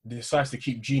Klopp decides to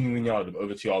keep Gini Wijnaldum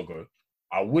over Thiago,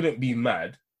 I wouldn't be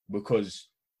mad because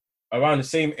around the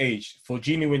same age, for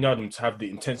Gini Wijnaldum to have the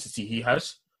intensity he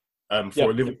has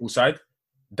for a Liverpool side,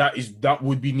 that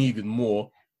would be needed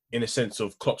more in a sense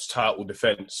of Klopp's title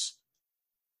defence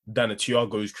than a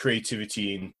Thiago's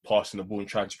creativity in passing the ball and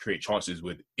trying to create chances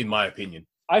with, in my opinion.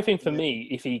 I think for me,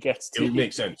 if he gets to... It would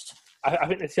make sense. I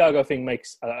think the Thiago thing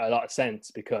makes a lot of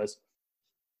sense because,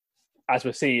 as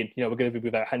we're seeing, we're going to be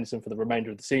without Henderson for the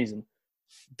remainder of the season.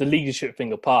 The leadership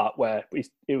thing apart, where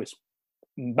it was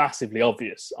massively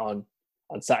obvious on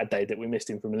Saturday that we missed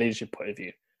him from a leadership point of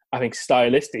view. I think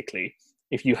stylistically,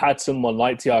 if you had someone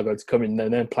like Thiago to come in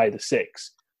and then play the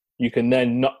 6, you can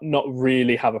then not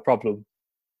really have a problem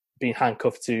being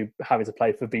handcuffed to having to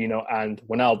play Fabinho and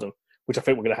Wijnaldum, which I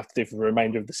think we're going to have to do for the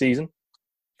remainder of the season.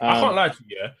 I can't lie to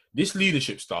you, this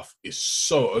leadership stuff is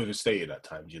so overstated at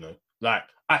times, Like,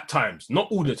 at times. Not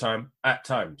all the time, at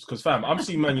times. Because, fam, I'm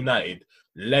seeing Man United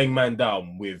laying man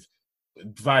down with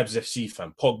Vibes FC,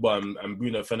 fam. Pogba and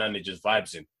Bruno Fernandes just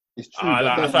vibes in. It's true.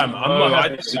 I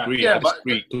disagree. Yeah, I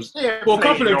disagree. For a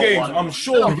couple of games, I'm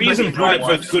sure the reason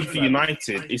Brentford's good for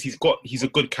United is he's a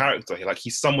good character. Like,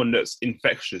 he's someone that's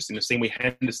infectious in the same way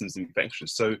Henderson's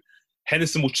infectious. So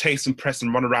Henderson will chase and press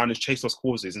and run around and chase those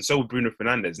causes, and so will Bruno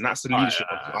Fernandes. And that's the leadership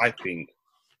I think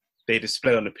they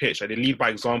display on the pitch. Like, they lead by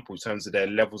example in terms of their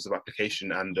levels of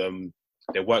application and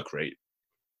their work rate.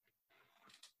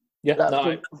 Yeah,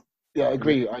 I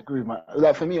agree. I agree, man.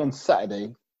 Like, for me on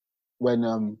Saturday, when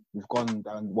we've gone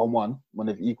down 1-1, when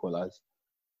they've equalised,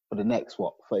 for the next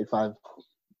 25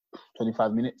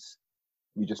 minutes,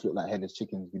 we just looked like headless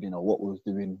chickens. We didn't know what we was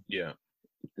doing. Yeah,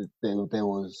 there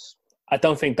was. I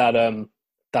don't think that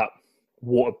that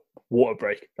water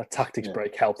break, that tactics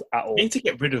break, helped at all. They need to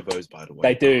get rid of those, by the way.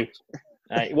 They do.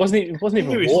 It wasn't even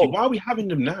water. Why are we having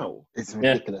them now? It's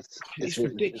ridiculous. Yeah. It's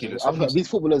ridiculous. These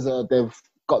footballers they've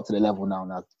got to the level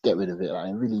now. Get rid of it. Like,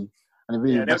 and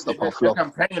really messed up our flow. They're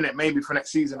campaigning it maybe for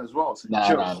next season as well. So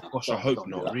Gosh, I hope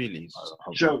not. Really. I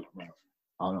don't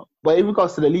know. But in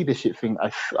regards to the leadership thing, I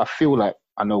feel like,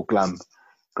 I know Glam's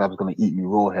gonna eat me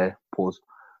raw here. Pause.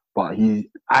 But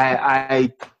I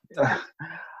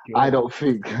don't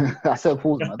think. I said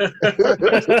pause, man.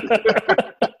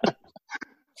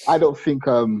 I don't think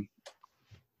Van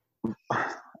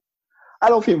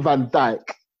Dijk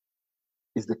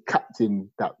is the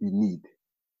captain that we need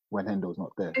when Hendo's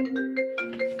not there.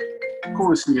 Of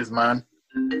course he is, man.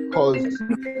 Because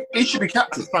he should be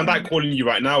captain. Van Dijk calling you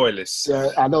right now, Ellis. Yeah,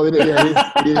 I know. Yeah,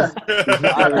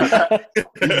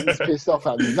 he's pissed off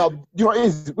at me. Now, do you know what it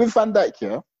is? With Van Dijk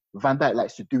here, Van Dijk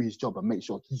likes to do his job and make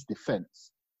sure his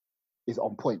defence is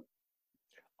on point.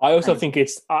 I also think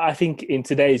I think in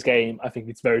today's game, I think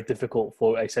it's very difficult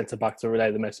for a centre-back to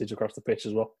relay the message across the pitch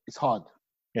as well. It's hard.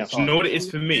 Yeah. Do you know what it is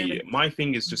for me? My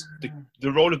thing is just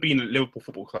the role of being a Liverpool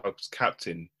Football Club's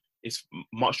captain is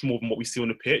much more than what we see on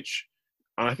the pitch.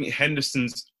 And I think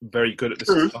Henderson's very good at the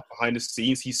stuff behind the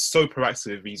scenes. He's so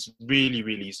proactive. He's really...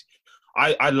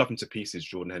 I love him to pieces,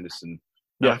 Jordan Henderson.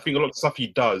 And I think a lot of the stuff he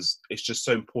does is just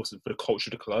so important for the culture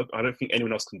of the club. I don't think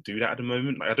anyone else can do that at the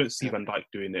moment. Like, I don't see Van Dijk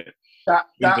doing it the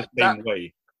same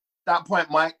way. That point,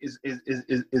 Mike, is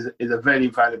a very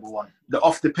valuable one. The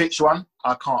off the pitch one,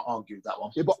 I can't argue with that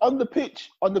one. Yeah, but on the pitch,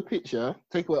 yeah,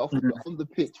 take away off on the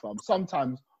pitch, fam.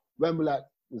 Sometimes when we're like,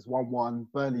 there's 1-1,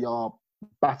 Burnley are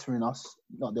battering us.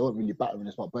 No, they weren't really battering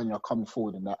us, but Burnley are coming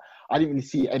forward and that. I didn't really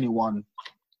see anyone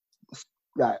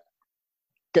like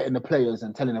getting the players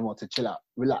and telling them what to chill out,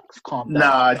 relax, calm down.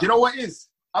 Nah, do you know what it is?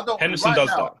 Henderson does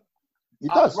that. He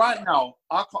does. Right now,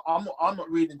 I'm not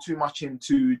reading too much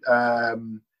into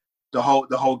the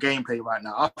whole gameplay right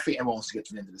now. I think everyone wants to get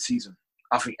to the end of the season.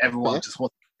 I think everyone just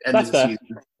wants to end of the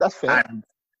season. That's fair.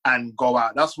 And go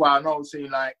out. That's why I know I'm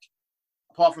saying, like,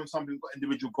 apart from some people got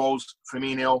individual goals,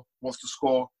 Firmino wants to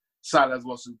score, Salah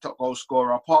wants to be top goal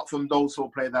scorer. Apart from those who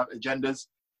play that agendas,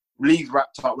 league's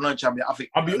wrapped up. We're not champion. I think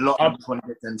a lot of people want to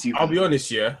get to the season. I'll be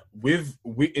honest, yeah. With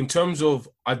in terms of,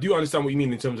 I do understand what you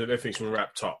mean in terms of everything's been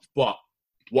wrapped up. But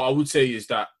what I would say is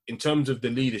that in terms of the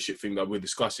leadership thing that we're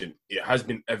discussing, it has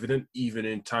been evident even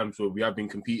in times where we have been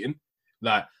competing.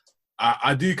 Like,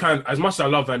 I do as much as I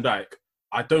love Van Dijk,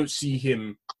 I don't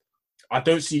see,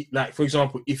 like, for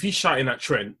example, if he's shouting at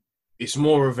Trent, it's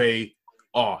more of a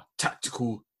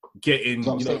tactical get in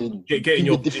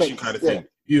your position kind of thing.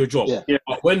 Do your job. Yeah.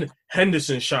 But when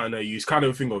Henderson's shouting at you, it's kind of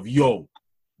a thing of, yo,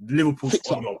 Liverpool's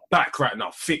on your back right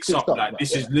now. Fix up. Like,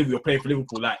 this is Liverpool. You're playing for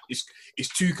Liverpool. Like, it's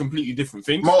two completely different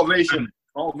things. Motivation.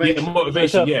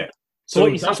 Yeah. So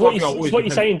what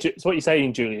you're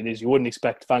saying, Julian, is you wouldn't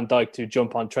expect Van Dijk to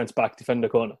jump on Trent's back, defend the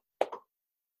corner.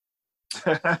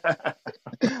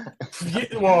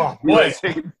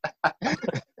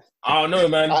 I don't know,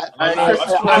 man.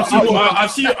 I've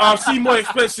seen more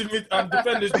expensive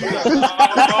defenders do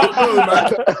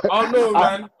that. I don't know,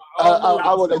 man.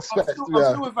 I would expect. I'm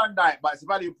still with Van Dijk, but it's a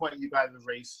valuable point you guys have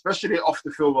raised, especially off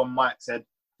the field. When Mike said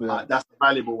that's a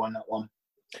valuable one. That one.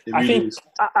 I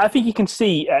think you can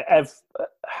see I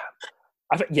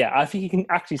think you can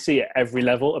actually see at every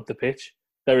level of the pitch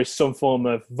there is some form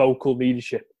of vocal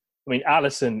leadership. I mean,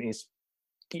 Alisson is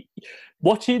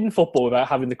watching football without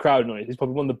having the crowd noise is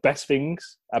probably one of the best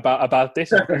things about this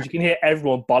because you can hear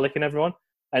everyone bollocking everyone.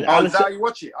 And Alisson, is that how you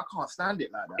watch it? I can't stand it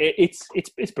like that. It's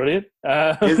brilliant.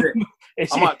 Is it?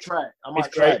 I might try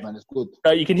it, man. It's good.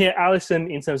 You can hear Alisson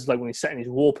in terms of like when he's setting his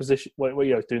wall position, when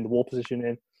doing the wall position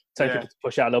in, telling people to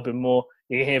push out a little bit more.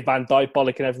 You can hear Van Dijk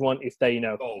bollocking everyone if they,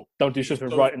 don't do something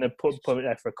right and then put it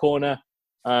there for a corner.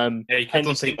 You kept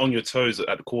on saying on your toes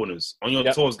at the corners. On your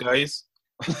toes, guys.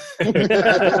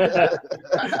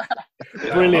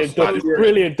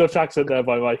 Brilliant Dutch accent there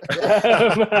by Mike.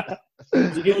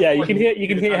 You can hear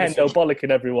Hendo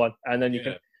bollocking everyone, and then you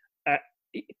can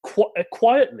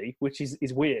quietly, which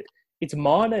is weird. It's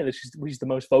Mane which is the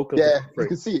most vocal. Yeah, you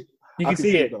can see it. You can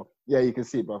see it. Bro. Yeah, you can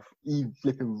see it, bro. He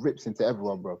flipping rips into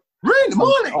everyone, bro. Really,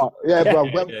 Mane? Yeah, bro.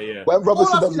 When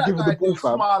Robertson doesn't give him the ball,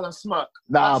 fam. Smile and smirk.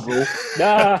 Nah, bro.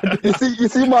 Nah. you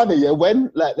see, Mane. Yeah,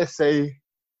 when let's say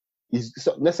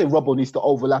Robbo needs to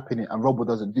overlap in it, and Robbo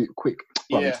doesn't do it quick.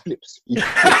 Bro, he flips.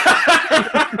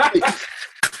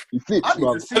 He flips,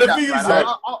 bro.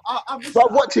 Bro,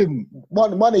 watch him.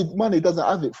 Mane doesn't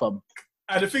have it, fam.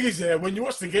 And the thing is, when you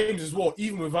watch the games as well,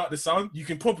 even without the sound, you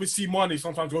can probably see Mane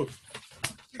sometimes go.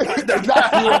 Exactly.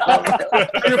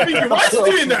 You're thinking, why is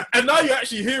he doing that? And now you're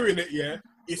actually hearing it. Yeah,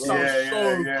 it sounds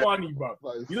so funny, bro.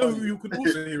 You know who you could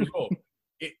also hear as well?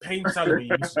 It pains Salah when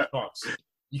he misses the chance.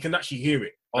 You can actually hear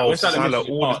it. Oh, Salah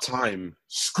all the time,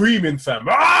 screaming, fam.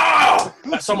 Ah!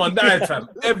 Like someone died, fam.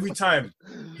 Every time.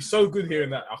 He's so good hearing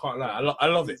that. I can't lie. I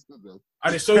love it.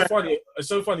 And it's so funny. It's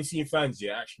so funny seeing fans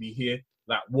actually hear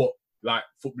what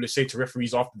footballers say to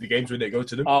referees after the games when they go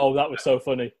to them. Oh, that was so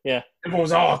funny. Yeah. Everyone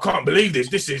was I can't believe this.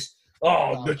 This is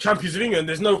the champions of England.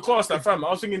 There's no class, that fam.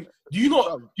 I was thinking, do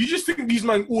you just think these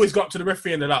men always go up to the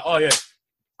referee and they're like, oh yeah,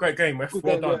 great game, ref,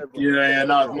 well done. Yeah,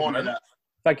 no, it's more than that.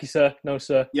 Thank you, sir. No,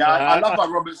 sir. Yeah, I love how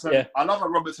Robertson. Yeah. I love how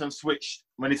Robertson switched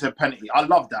when he said penalty. I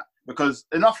love that because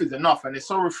enough is enough, and it's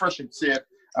so refreshing to see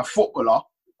a footballer,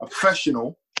 a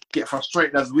professional, get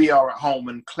frustrated as we are at home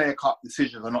and clear-cut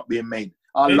decisions are not being made.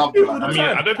 I love that. I mean,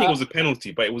 I don't think it was a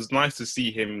penalty, but it was nice to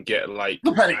see him get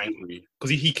angry because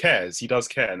he cares. He does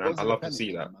care, and I love to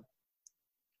see that.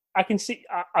 I can see.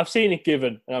 I've seen it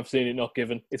given, and I've seen it not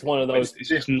given. It's one of those. It's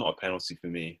just not a penalty for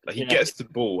me. Like he gets the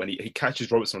ball and he catches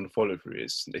Robertson on the follow through.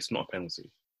 It's not a penalty.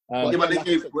 I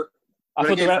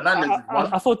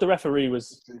thought the referee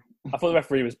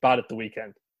was bad at the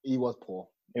weekend. He was poor.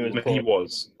 He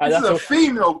was. This is a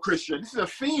theme, though, Christian. This is a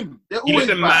theme. He let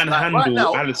the man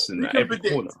handle Alisson at every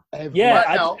corner.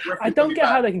 I don't get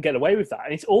how they can get away with that.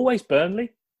 And it's always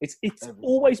Burnley. It's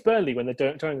always Burnley when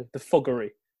they're doing the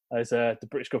fuggery, as the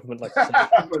British government likes to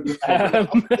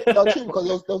say. No, true,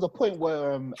 because there was a point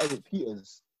where Eric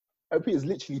Peters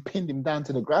literally pinned him down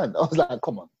to the ground. I was like,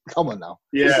 come on now.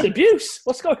 Yeah. This is abuse.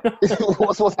 What's going on?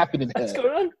 what's happening here? What's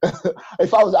going on?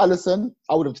 If I was Alisson,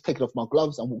 I would have taken off my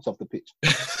gloves and walked off the pitch.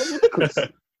 That's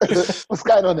ridiculous. What's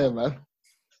going on here, man?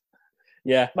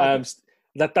 Yeah,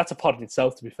 that's a pod in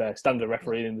itself, to be fair. Standard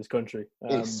refereeing in this country.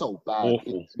 It's so bad.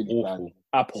 Awful. It's really bad.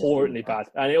 Abhorrently bad.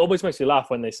 And it always makes me laugh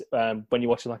when when you're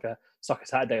watching like a Soccer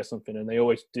Saturday or something, and they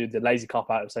always do the lazy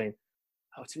cop out of saying,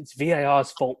 "Oh, it's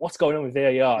VAR's fault. What's going on with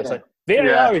VAR?" It's like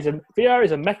VAR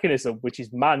is a mechanism which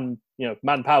is man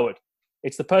powered.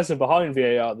 It's the person behind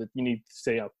VAR that you need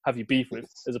to have your beef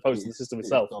with, as opposed to the system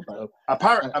itself.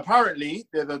 Apparently,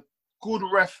 there's a good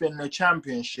ref in the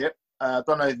Championship. I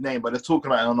don't know his name, but they're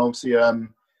talking about it on obviously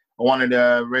on one of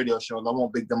the radio shows. I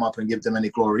won't big them up and give them any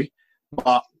glory,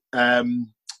 but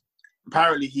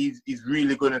apparently he's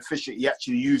really good and efficient. He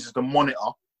actually uses the monitor.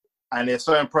 And they're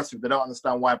so impressive, they don't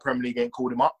understand why Premier League ain't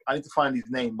called him up. I need to find his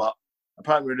name, but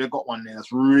apparently they've got one there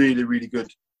that's really, really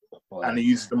good. And he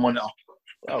uses the monitor.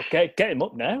 Okay, get him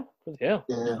up now. Yeah.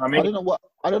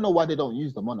 I don't know why they don't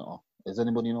use the monitor. Does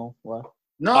anybody know why?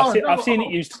 No, I've seen it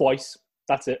used twice.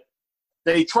 That's it.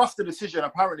 They trust the decision.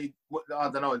 Apparently, I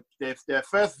don't know, their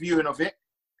first viewing of it,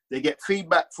 they get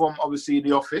feedback from obviously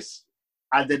the office,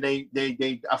 and then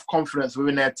they have confidence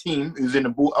within their team who's in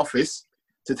the office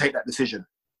to take that decision.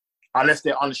 Unless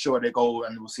they're unsure, they go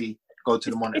and go to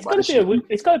the monitor.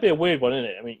 It's got to be a weird one, isn't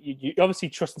it? I mean, you obviously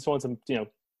trusting someone to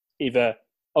either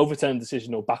overturn the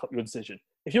decision or back up your decision.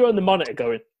 If you're on the monitor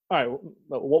going, all right,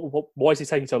 why is he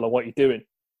taking so long? What are you doing?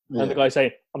 Yeah. And the guy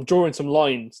saying, I'm drawing some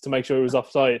lines to make sure it was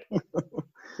offside.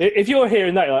 If you're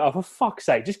hearing that, you're like, oh, for fuck's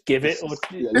sake, just give it.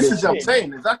 This is what I'm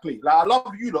saying, exactly. Like, I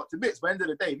love you lot to bits, but at the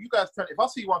end of the day, if I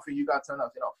see one thing, you guys turn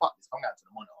up, fuck this, I'm going to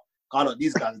the monitor. God, look,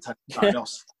 these guys are telling me something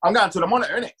else. I'm going to the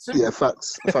monitor, innit? Simple. Yeah,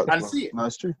 facts. And see it. No,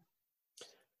 it's true.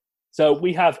 So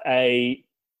we have a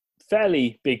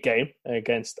fairly big game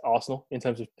against Arsenal in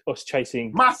terms of us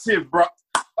chasing. Massive, bro.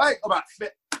 Wait about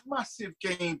fit. Massive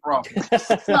game, bro.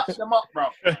 Snatch them up, bro.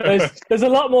 There's a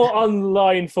lot more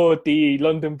online for the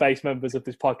London-based members of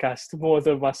this podcast, more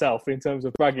than myself, in terms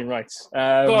of bragging rights.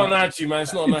 Go on, Archie, man.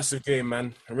 It's not a massive game,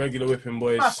 man. A regular whipping,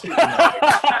 boys.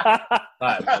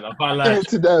 Right, man. I can't lie. Give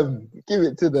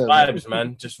it to them. Vibes,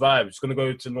 man. Just vibes. Gonna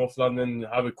go to North London,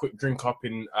 have a quick drink up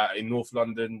in North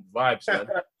London. Vibes, man.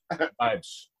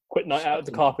 Vibes. Quick night out of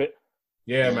the carpet.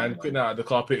 Yeah, man. Quick night out of the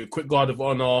carpet. A quick guard of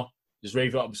honour. Just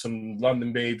rave up with some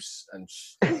London babes and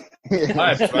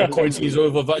vibes, man. Quarantine's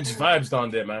over. Just vibes down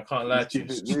there, man. I can't lie to you.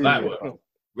 Just light work.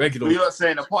 Regular. You're not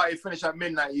saying the party finish at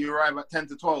midnight, you arrive at 10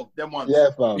 to 12. Them ones.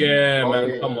 Yeah, fam. Yeah, man.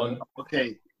 Yeah. Come on.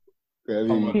 Okay. Yeah, I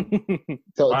mean,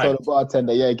 tell the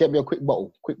bartender, yeah, get me a quick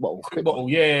bottle. Quick bottle.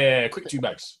 Yeah. Quick 2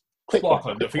 bags.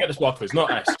 Sparkler. Don't forget the sparklers, not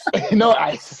ice. No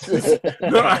ice.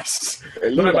 No ice.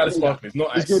 Don't about the sparklers,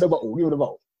 not ice. Just give it a bottle. Give it a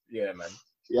bottle. Yeah, man.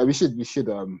 Yeah, we should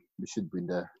bring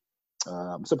the.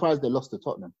 I'm surprised they lost to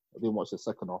Tottenham. I didn't watch the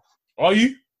second half. Are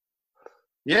you?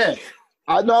 Yeah.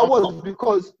 I was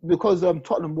because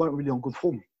Tottenham weren't really on good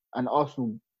form, and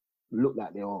Arsenal looked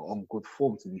like they were on good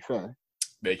form. To be fair,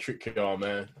 they trick you out,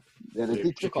 man. Yeah, they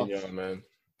did trick us, man.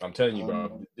 I'm telling you,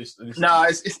 bro. It's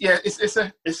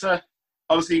a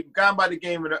obviously going by the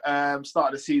game at the start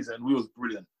of the season. We was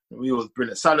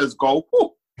brilliant. Salah's goal,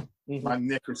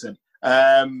 magnificent.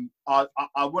 I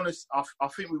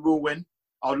think we will win.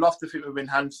 I'd love to think we win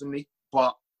handsomely,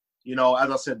 but you know, as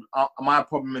I said, my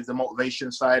problem is the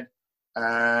motivation side.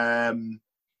 And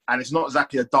it's not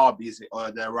exactly a derby, is it?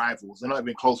 Or they're rivals. They're not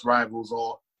even close rivals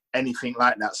or anything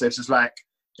like that. So it's just like,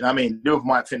 you know what I mean? Liverpool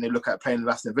might think they look at playing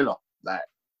with Aston Villa. Like,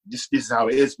 this is how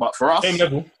it is. But for us, same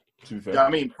level, to be fair. You know what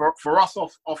I mean? For us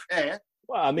off air.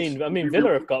 Well, I mean,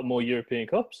 Villa have got more European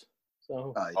Cups.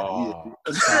 So. That's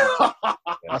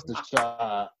the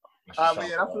shot. I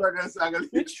mean, that's what I'm going to say.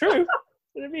 It's true.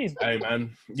 What do you mean? Hey,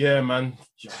 man. Yeah, man.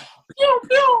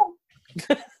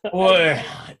 Boy,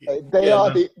 they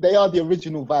are the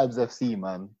original Vibes FC,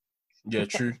 man. Yeah,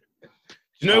 true.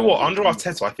 You know what? Under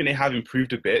Arteta, I think they have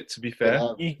improved a bit. To be fair,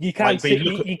 you can't see.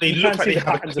 They look like they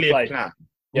have a clear plan.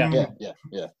 Yeah.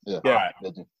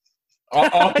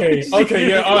 Okay,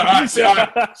 yeah. All right.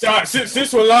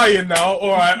 Since we're lying now,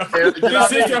 all right.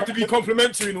 Since you have to be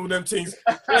complimentary and all them things,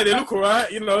 yeah, they look all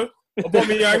right. You know,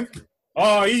 Aubameyang.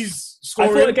 He's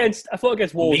scoring. I thought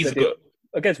against Wolves.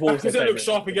 Against Wolves, they look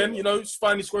sharp again. You know,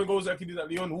 finally scoring goals like he did at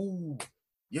Lyon. Ooh,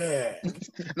 yeah.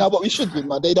 No, but we should win,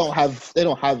 man. They don't have.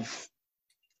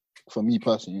 For me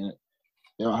personally,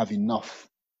 they don't have enough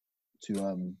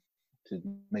to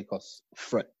make us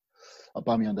fret.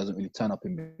 Aubameyang doesn't really turn up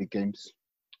in big games.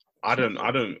 I don't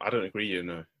agree. You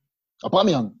know,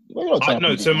 Aubameyang.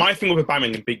 So my thing with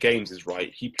Aubameyang in big games is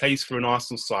right. He plays for an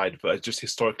Arsenal side, but is just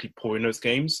historically poor in those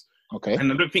games. Okay. And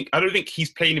I don't think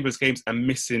he's playing in those games and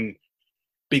missing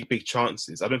big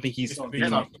chances. I don't think he's.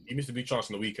 He missed a big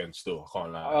chance on the weekend. Still, I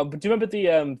can't lie. But do you remember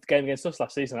the game against us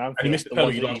last season? And he missed the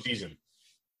penalty last season.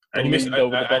 And he missed. I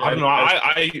don't know.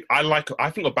 I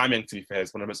think Aubameyang, to be fair,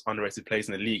 is one of the most underrated players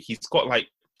in the league. He's got like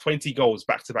 20 goals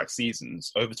back-to-back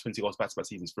seasons, over 20 goals back-to-back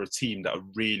seasons for a team that are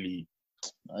really.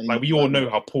 Like, we all know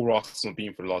how poor Arsenal have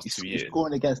been for the last 2 years. He's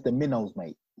scoring against the minnows,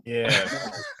 mate. Yeah.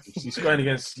 He's scoring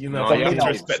against, you know. You have to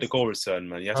respect the goal return,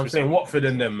 man. I'm saying Watford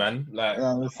and them, man. Like,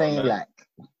 I'm saying,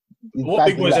 what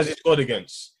big boys has he scored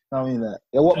against? I mean that.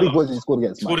 Yeah, what big boys has he scored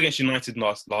against? He scored against United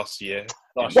last year.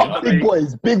 Big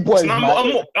boys, listen,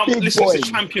 it's a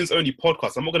champions only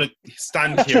podcast. I'm not going to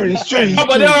stand here. It's true.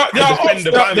 But there are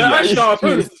actually our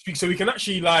opponents to speak, so we can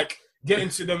actually like get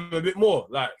into them a bit more.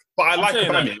 Like, but I like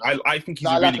Aubameyang. I think he's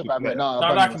a really good player.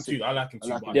 I like him too.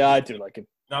 Yeah, I do like him.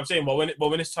 No, I'm saying, but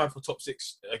when it's time for top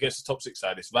six against the top six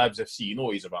side, it's Vibes FC. You know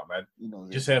what he's about, man.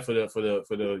 Just here for the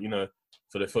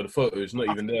photos, not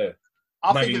even there.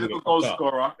 I think he's a good goal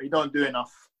scorer. He don't do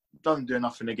enough. Doesn't do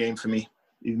enough in the game for me.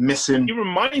 He's missing. He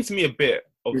reminds me a bit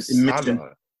of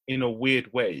Salah in a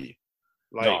weird way.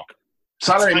 Like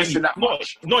Salah ain't missing that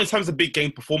much. Not in terms of big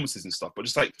game performances and stuff, but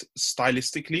just like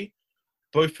stylistically,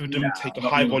 both of them take a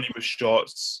high volume of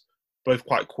shots. Both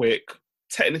quite quick.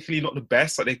 Technically not the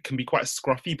best. Like they can be quite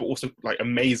scruffy, but also like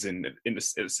amazing at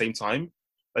the same time.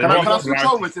 Like, can I switch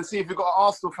over to see if you've got an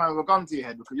Arsenal fan with a gun to your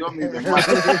head because you're moving.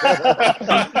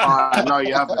 No,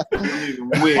 you haven't. You're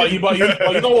moving weird.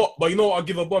 But you know what? But you know what? I'll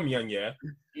give Aubameyang. Yeah,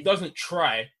 he doesn't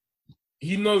try.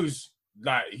 He knows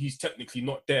like he's technically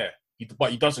not there,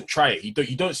 but he doesn't try it.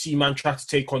 You don't see man try to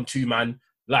take on two man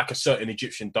like a certain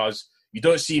Egyptian does. You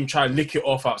don't see him try to lick it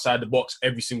off outside the box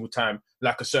every single time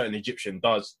like a certain Egyptian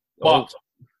does. But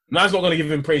man's not going to give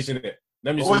him praise in it.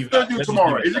 What's he going to do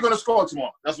tomorrow? Is he going to score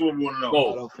tomorrow? That's what we want to know.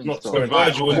 No, not scoring.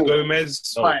 Virgil Gomez.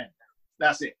 Fine.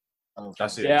 That's it.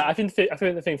 That's it. Yeah, I think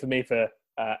the thing for me for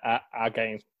our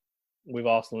game with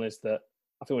Arsenal is that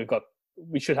I think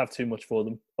we should have too much for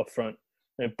them up front.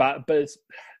 But it's,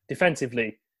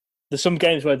 defensively, there's some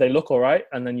games where they look all right,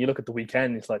 and then you look at the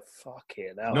weekend, it's like, fuck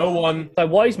it. No one. Like,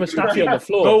 why is Mustafi on the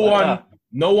floor?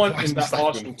 No one in that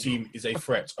Arsenal team is a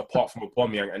threat apart from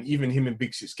Aubameyang, and even him in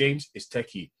Big Six games is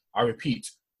techie. I repeat,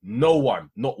 no one,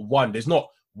 not one. There's not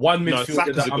one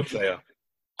midfielder that I'm player.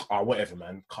 whatever,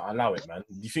 man. Can't allow it, man.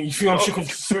 You think I'm shook of?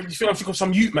 You think I'm shook of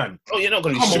some youth, man? Oh, you're not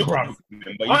going to be shook, bro.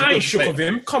 I ain't shook of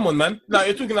him. Come on, man. Like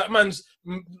you're talking like man's.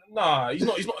 Nah, he's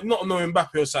not knowing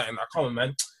Mbappe or something. Like, come on,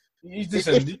 man.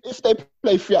 If they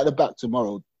play 3 at the back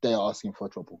tomorrow, they are asking for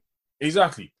trouble.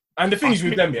 Exactly. And the thing is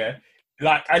with them, yeah,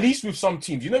 like at least with some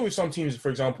teams, with some teams, for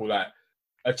example, like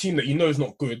a team that is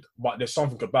not good, but there's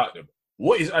something about them.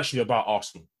 What is actually about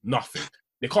Arsenal? Nothing.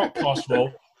 They can't pass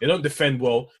well. They don't defend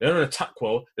well. They don't attack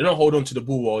well. They don't hold on to the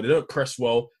ball well. They don't press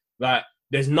well. Like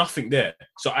there's nothing there.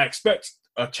 So I expect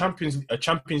a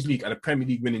Champions League and a Premier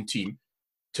League winning team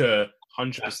to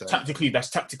 100%. That's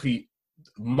tactically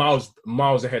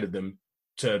miles ahead of them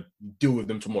to deal with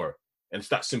them tomorrow. And it's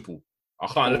that simple. I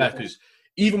can't lie, because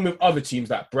even with other teams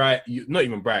like not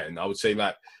even Brighton, I would say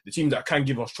like the teams that can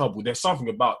give us trouble, there's something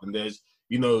about them. There's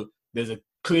a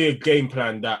clear game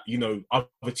plan that,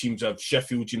 other teams have.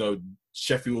 Sheffield,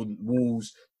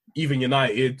 Wolves, even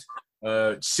United,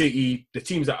 City, the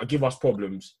teams that give us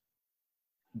problems.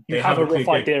 They have a rough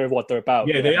idea of what they're about.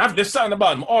 Yeah, there's something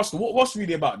about them. Arsenal, what's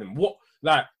really about them? What,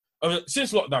 like,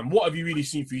 since lockdown, what have you really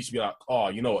seen for you to be like, oh,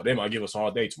 you know what, they might give us a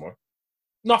hard day tomorrow?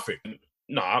 Nothing.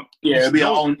 Nah. Yeah, it'll be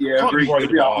our own. Yeah, agree. It'll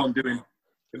be our own doing.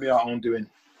 It'll be our own doing.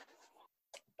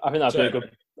 I think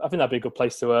that'd be a good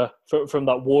place to from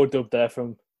that war dub there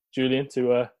from Julian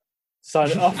to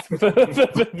sign it off for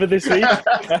this week.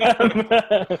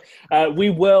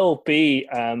 We will be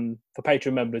for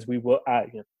Patreon members. We will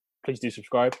please do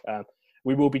subscribe.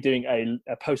 We will be doing a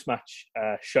post-match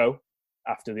show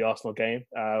after the Arsenal game,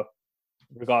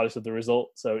 regardless of the result.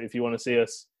 So if you want to see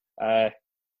us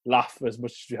laugh as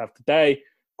much as we have today,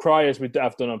 cry as we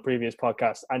have done on previous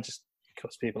podcasts, and just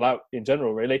cuss people out in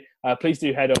general, really, please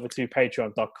do head over to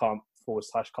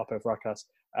patreon.com/CopOverRadcast,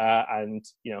 and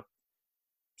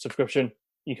subscription.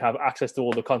 You can have access to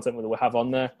all the content that we have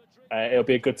on there. It'll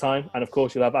be a good time, and of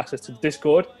course you'll have access to the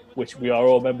Discord, which we are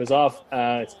all members of.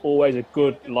 It's always a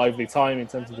good, lively time in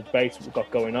terms of the debate we've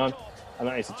got going on, and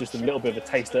that is just a little bit of a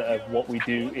taster of what we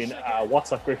do in our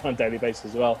WhatsApp group on a daily basis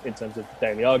as well, in terms of the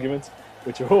daily arguments,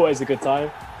 which are always a good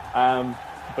time.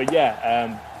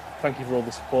 Thank you for all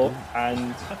the support,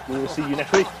 and we will see you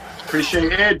next week.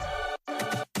 Appreciate it.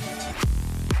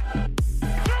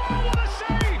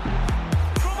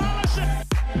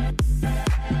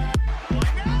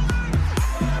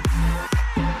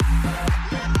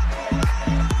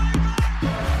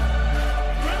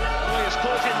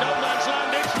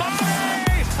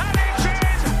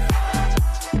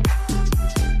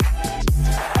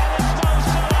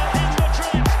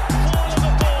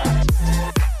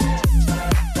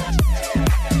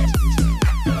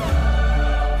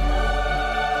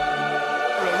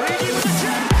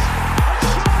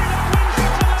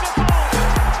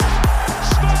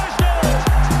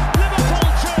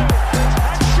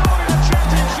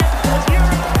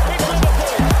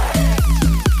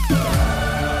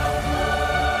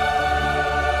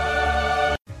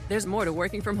 There's more to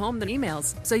working from home than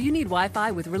emails, so you need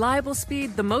Wi-Fi with reliable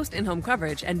speed, the most in-home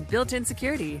coverage, and built-in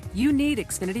security. You need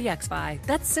Xfinity XFi.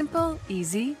 That's simple,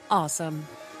 easy, awesome.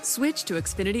 Switch to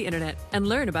Xfinity Internet and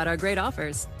learn about our great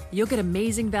offers. You'll get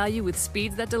amazing value with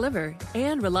speeds that deliver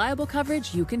and reliable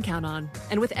coverage you can count on.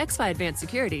 And with XFi Advanced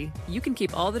Security, you can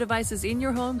keep all the devices in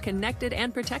your home connected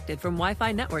and protected from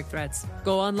Wi-Fi network threats.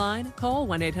 Go online, call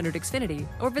 1-800-XFINITY,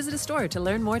 or visit a store to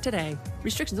learn more today.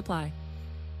 Restrictions apply.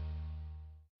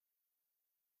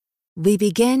 We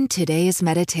begin today's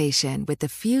meditation with a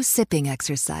few sipping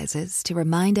exercises to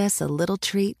remind us a little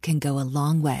treat can go a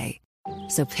long way.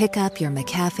 So pick up your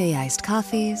McCafe iced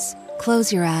coffees,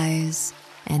 close your eyes,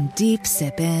 and deep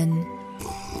sip in.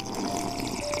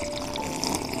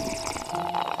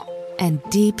 And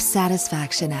deep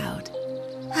satisfaction out.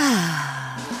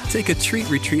 Take a treat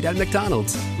retreat at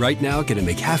McDonald's. Right now, get a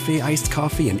McCafe iced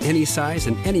coffee in any size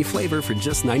and any flavor for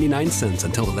just 99 cents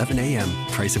until 11 a.m.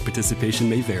 Price of participation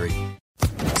may vary.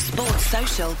 Sports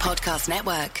Social Podcast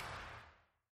Network.